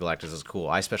 I think Galactus is cool.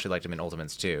 I especially liked him in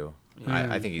Ultimates too.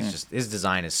 I think he's just his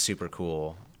design is super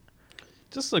cool.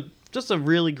 Just a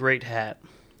really great hat.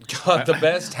 God, the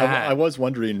best hat. I was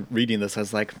wondering, reading this, I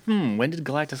was like, when did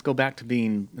Galactus go back to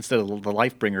being, instead of the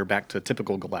Lifebringer, back to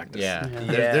typical Galactus? Yeah,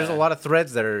 Yeah. There's a lot of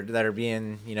threads that are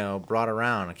being brought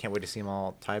around. I can't wait to see them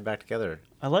all tied back together.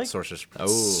 I like- Sorcerer's. Oh,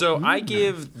 So I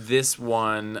give this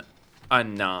one a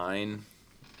 9.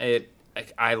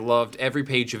 I loved every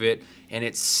page of it, and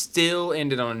it still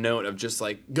ended on a note of just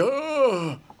like,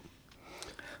 go.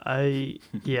 I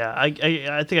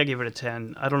think I gave it a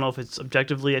 10. I don't know if it's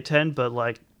objectively a 10, but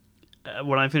like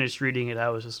when I finished reading it, I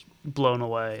was just blown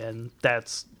away, and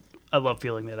I love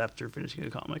feeling that after finishing a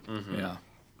comic. Yeah.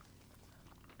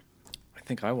 I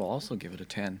think I will also give it a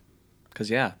 10. Because,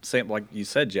 yeah, same like you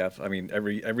said, Jeff. I mean,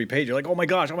 every page, you're like, oh my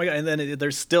gosh. And then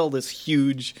there's still this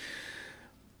huge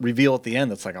reveal at the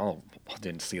end that's like, oh, I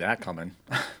didn't see that coming.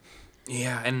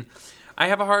 Yeah, and I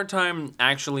have a hard time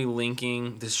actually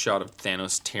linking this shot of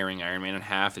Thanos tearing Iron Man in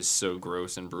half is so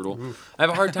gross and brutal. I have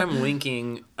a hard time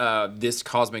linking this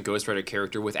Cosmic Ghost Rider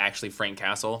character with actually Frank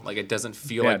Castle. Like, it doesn't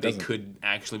feel Yeah, like it they doesn't. could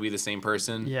actually be the same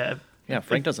person. Yeah, Yeah,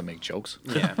 Frank doesn't make jokes.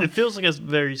 Yeah. it feels like a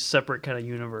very separate kind of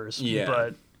universe. Yeah.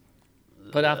 But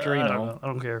But after, I don't know. I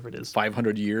don't care if it is.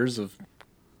 500 years of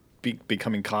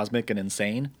becoming cosmic and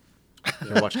insane.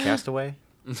 you ever watch Castaway?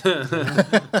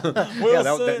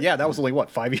 That was only, what,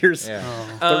 5 years? Yeah.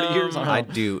 30 years? I don't know.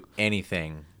 I'd do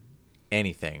anything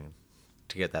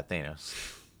to get that Thanos.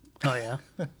 Oh yeah.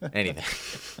 Anything.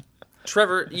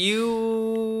 Trevor,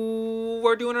 you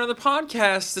are doing another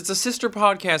podcast. It's a sister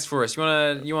podcast for us. You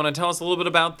wanna tell us a little bit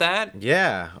about that?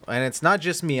 Yeah, and it's not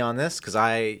just me on this because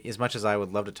as much as I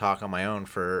would love to talk on my own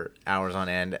for hours on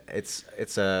end, it's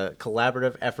a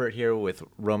collaborative effort here with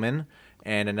Roman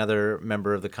and another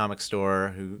member of the comic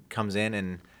store who comes in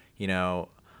and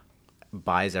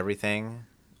buys everything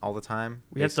all the time.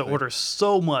 We have to basically. order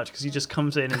so much because he just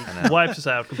comes in and wipes us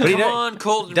out. he Come on,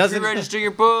 Colton, doesn't- pre-register your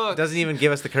book. Doesn't even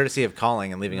give us the courtesy of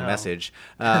calling and leaving a No. message.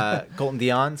 Colton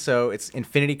Dion. So it's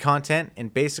Infinity Content,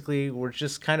 and basically we're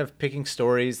just kind of picking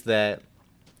stories that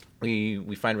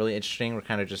we find really interesting. We're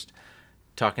kind of just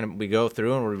talking. We go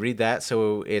through and we read that.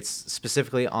 So it's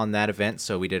specifically on that event.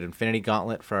 So we did Infinity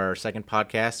Gauntlet for our second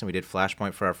podcast, and we did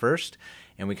Flashpoint for our first.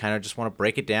 And we kind of just want to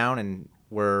break it down. And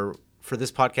for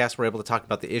this podcast, we're able to talk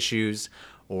about the issues,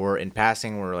 or in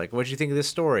passing, we're like, "What did you think of this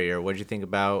story?" or "What did you think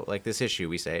about like this issue?"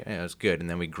 We say, "It was good," and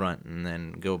then we grunt and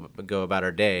then go about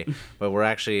our day. But we're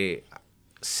actually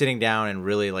sitting down and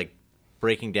really like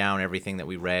breaking down everything that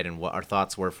we read and what our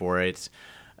thoughts were for it.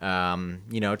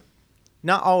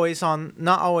 Not always on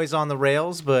the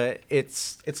rails, but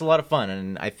it's a lot of fun,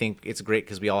 and I think it's great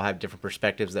because we all have different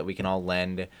perspectives that we can all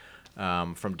lend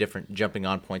from different jumping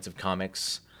on points of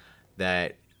comics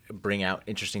that bring out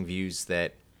interesting views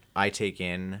that I take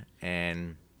in.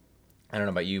 And I don't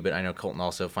know about you, but I know Colton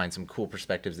also finds some cool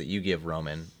perspectives that you give,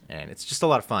 Roman, and it's just a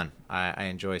lot of fun. I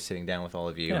enjoy sitting down with all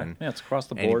of you Yeah, and it's across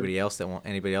the board. anybody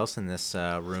else in this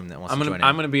room that wants to join in.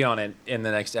 I'm gonna be on it in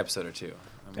the next episode or two.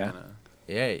 Yeah.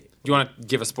 Yeah, you want to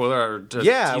give a spoiler or to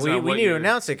Yeah, tease we on what need to you're-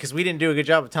 announce it because we didn't do a good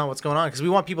job of telling what's going on. Because we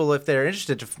want people, if they're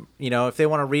interested, to if they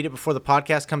want to read it before the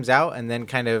podcast comes out, and then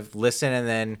kind of listen, and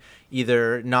then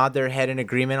either nod their head in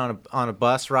agreement on a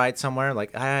bus ride somewhere,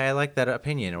 like I like that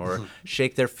opinion, or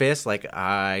shake their fist, like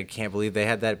I can't believe they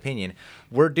had that opinion.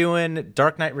 We're doing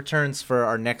Dark Knight Returns for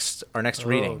our next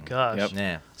reading. Oh gosh. Yep.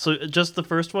 Yeah, So just the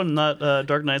first one, not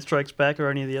Dark Knight Strikes Back or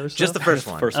any of the other stuff? just the first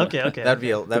one. First one. Okay, okay. That'd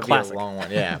be a classic. long one.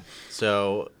 Yeah.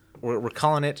 So we're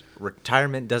calling it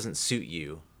 "Retirement Doesn't Suit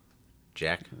You,"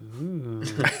 Jack.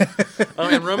 Oh,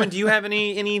 and Roman, do you have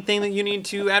anything that you need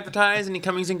to advertise? Any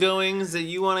comings and goings that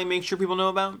you want to make sure people know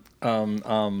about?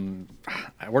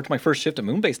 I worked my first shift at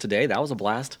Moonbase today. That was a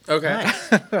blast. Okay.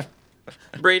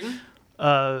 Braden?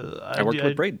 I worked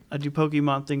with Braden. I do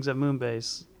Pokemon things at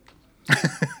Moonbase.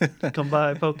 Come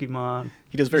by, Pokemon.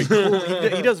 He does very cool.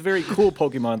 He does very cool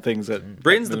Pokemon things at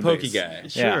Braden's the Moonbase. pokey guy.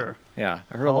 Sure. Yeah.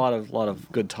 I heard a lot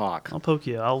of good talk. I'll poke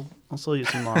you. I'll sell you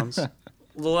some mons.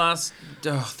 The last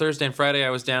Thursday and Friday, I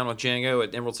was down with Django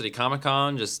at Emerald City Comic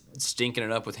Con, just stinking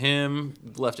it up with him.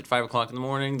 Left at 5 o'clock in the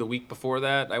morning. The week before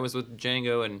that, I was with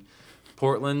Django in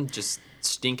Portland, just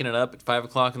stinking it up at 5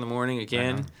 o'clock in the morning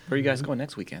again. Where are you guys going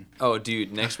next weekend? Oh,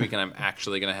 dude, next weekend I'm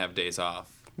actually going to have days off.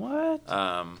 What?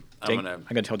 I'm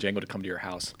gonna tell Django to come to your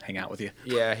house, hang out with you.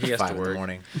 Yeah, he has 5 to in the work.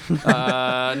 morning.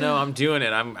 No, I'm doing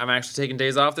it. I'm actually taking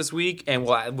days off this week, and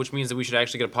which means that we should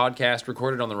actually get a podcast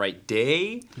recorded on the right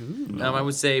day. I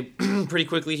would say pretty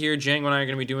quickly here, Django and I are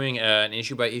going to be doing an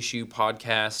issue by issue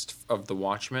podcast of The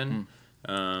Watchmen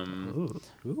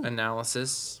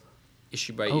analysis.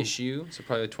 Issue by issue, so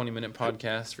probably a 20-minute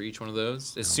podcast for each one of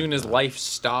those. As soon as life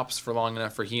stops for long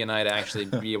enough for he and I to actually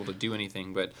be able to do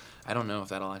anything, but I don't know if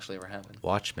that'll actually ever happen.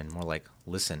 Watchmen, more like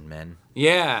listen, men.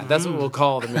 Yeah, that's what we'll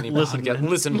call the mini Listen, podcast. man.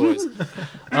 Listen, boys.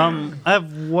 I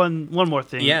have one more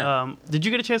thing. Yeah. Did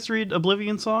you get a chance to read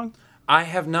Oblivion Song? I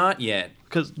have not yet.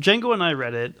 Because Django and I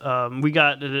read it. We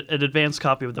got an advanced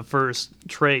copy of the first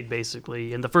trade,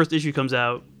 basically, and the first issue comes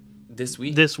out This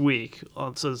week? this week.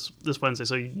 It says this Wednesday,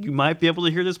 so you might be able to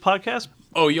hear this podcast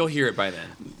Oh, you'll hear it by then.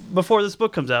 before this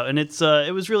book comes out, and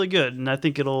it was really good, and I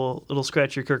think it'll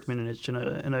scratch your Kirkman itch in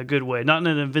a good way, not in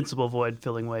an invincible void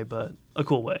filling way, but a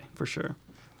cool way for sure.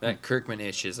 That Kirkman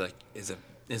itch is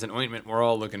an ointment we're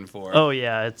all looking for. Oh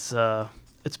yeah, it's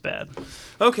bad.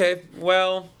 Okay,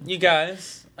 well, you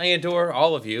guys, I adore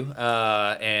all of you,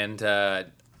 and I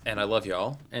love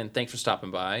y'all, and thanks for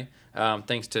stopping by.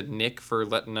 Thanks to Nick for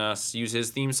letting us use his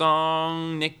theme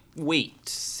song. Nick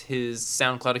Waite. His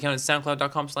SoundCloud account is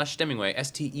soundcloud.com/Stemingway.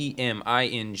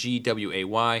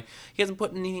 STEMINGWAY. He hasn't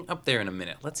put anything up there in a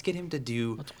minute. Let's get him to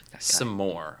do some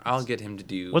more. I'll get him to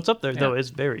do. What's up there though is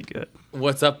very good.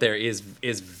 What's up there is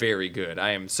very good. I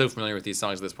am so familiar with these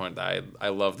songs at this point that I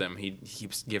love them. He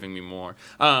keeps giving me more.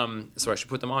 So I should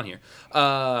put them on here.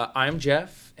 I'm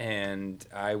Jeff, and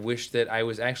I wish that I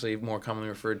was actually more commonly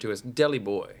referred to as Deli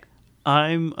Boy.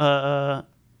 I'm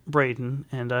Braden,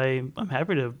 and I'm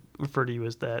happy to refer to you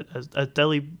as that, as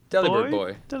Deli Delibird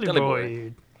boy. Deli Deli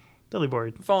boy. Deli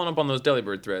boy. Following up on those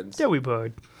Delibird threads. Deli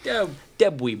boy.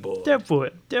 Debwee boy. Deb boy.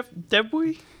 Deb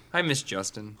boy. I miss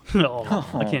Justin. No,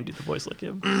 I can't do the voice like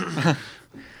him.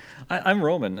 I'm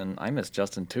Roman, and I miss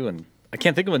Justin too. And I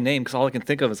can't think of a name because all I can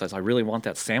think of is I really want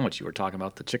that sandwich you were talking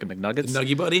about, the chicken McNuggets.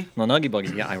 Nuggy Buddy? No, Nuggy Buddy.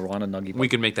 Yeah, I want a Nuggy Buddy. We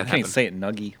could make that I can't even happen. say it,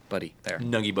 Nuggy Buddy. There.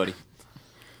 Nuggy Buddy.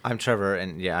 I'm Trevor,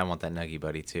 and yeah, I want that Nuggy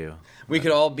Buddy too. We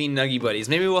could all be Nuggy Buddies.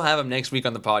 Maybe we'll have him next week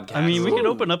on the podcast. I mean, we could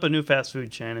open up a new fast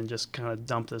food chain and just kind of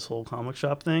dump this whole comic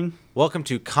shop thing. Welcome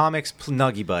to Comics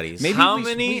Nuggy Buddies. Maybe How we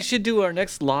many- should do our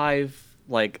next live,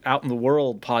 like, out in the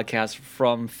world podcast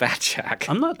from Fat Jack.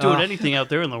 I'm not doing anything out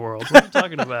there in the world. What are you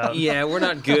talking about? Yeah, we're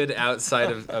not good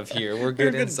outside of here. We're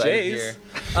good good inside of Jays. here.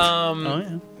 Oh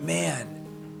yeah. Man,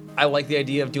 I like the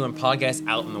idea of doing podcasts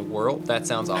out in the world. That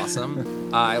sounds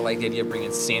awesome. I like the idea of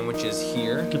bringing sandwiches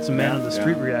here. Get some man on the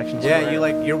street reactions. Yeah, for you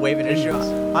it. you're waving at your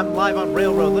I'm live on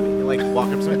Railroad. Let me walk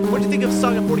up to someone. What do you think of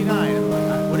Saga 49? I'm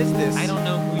like, what is this? I don't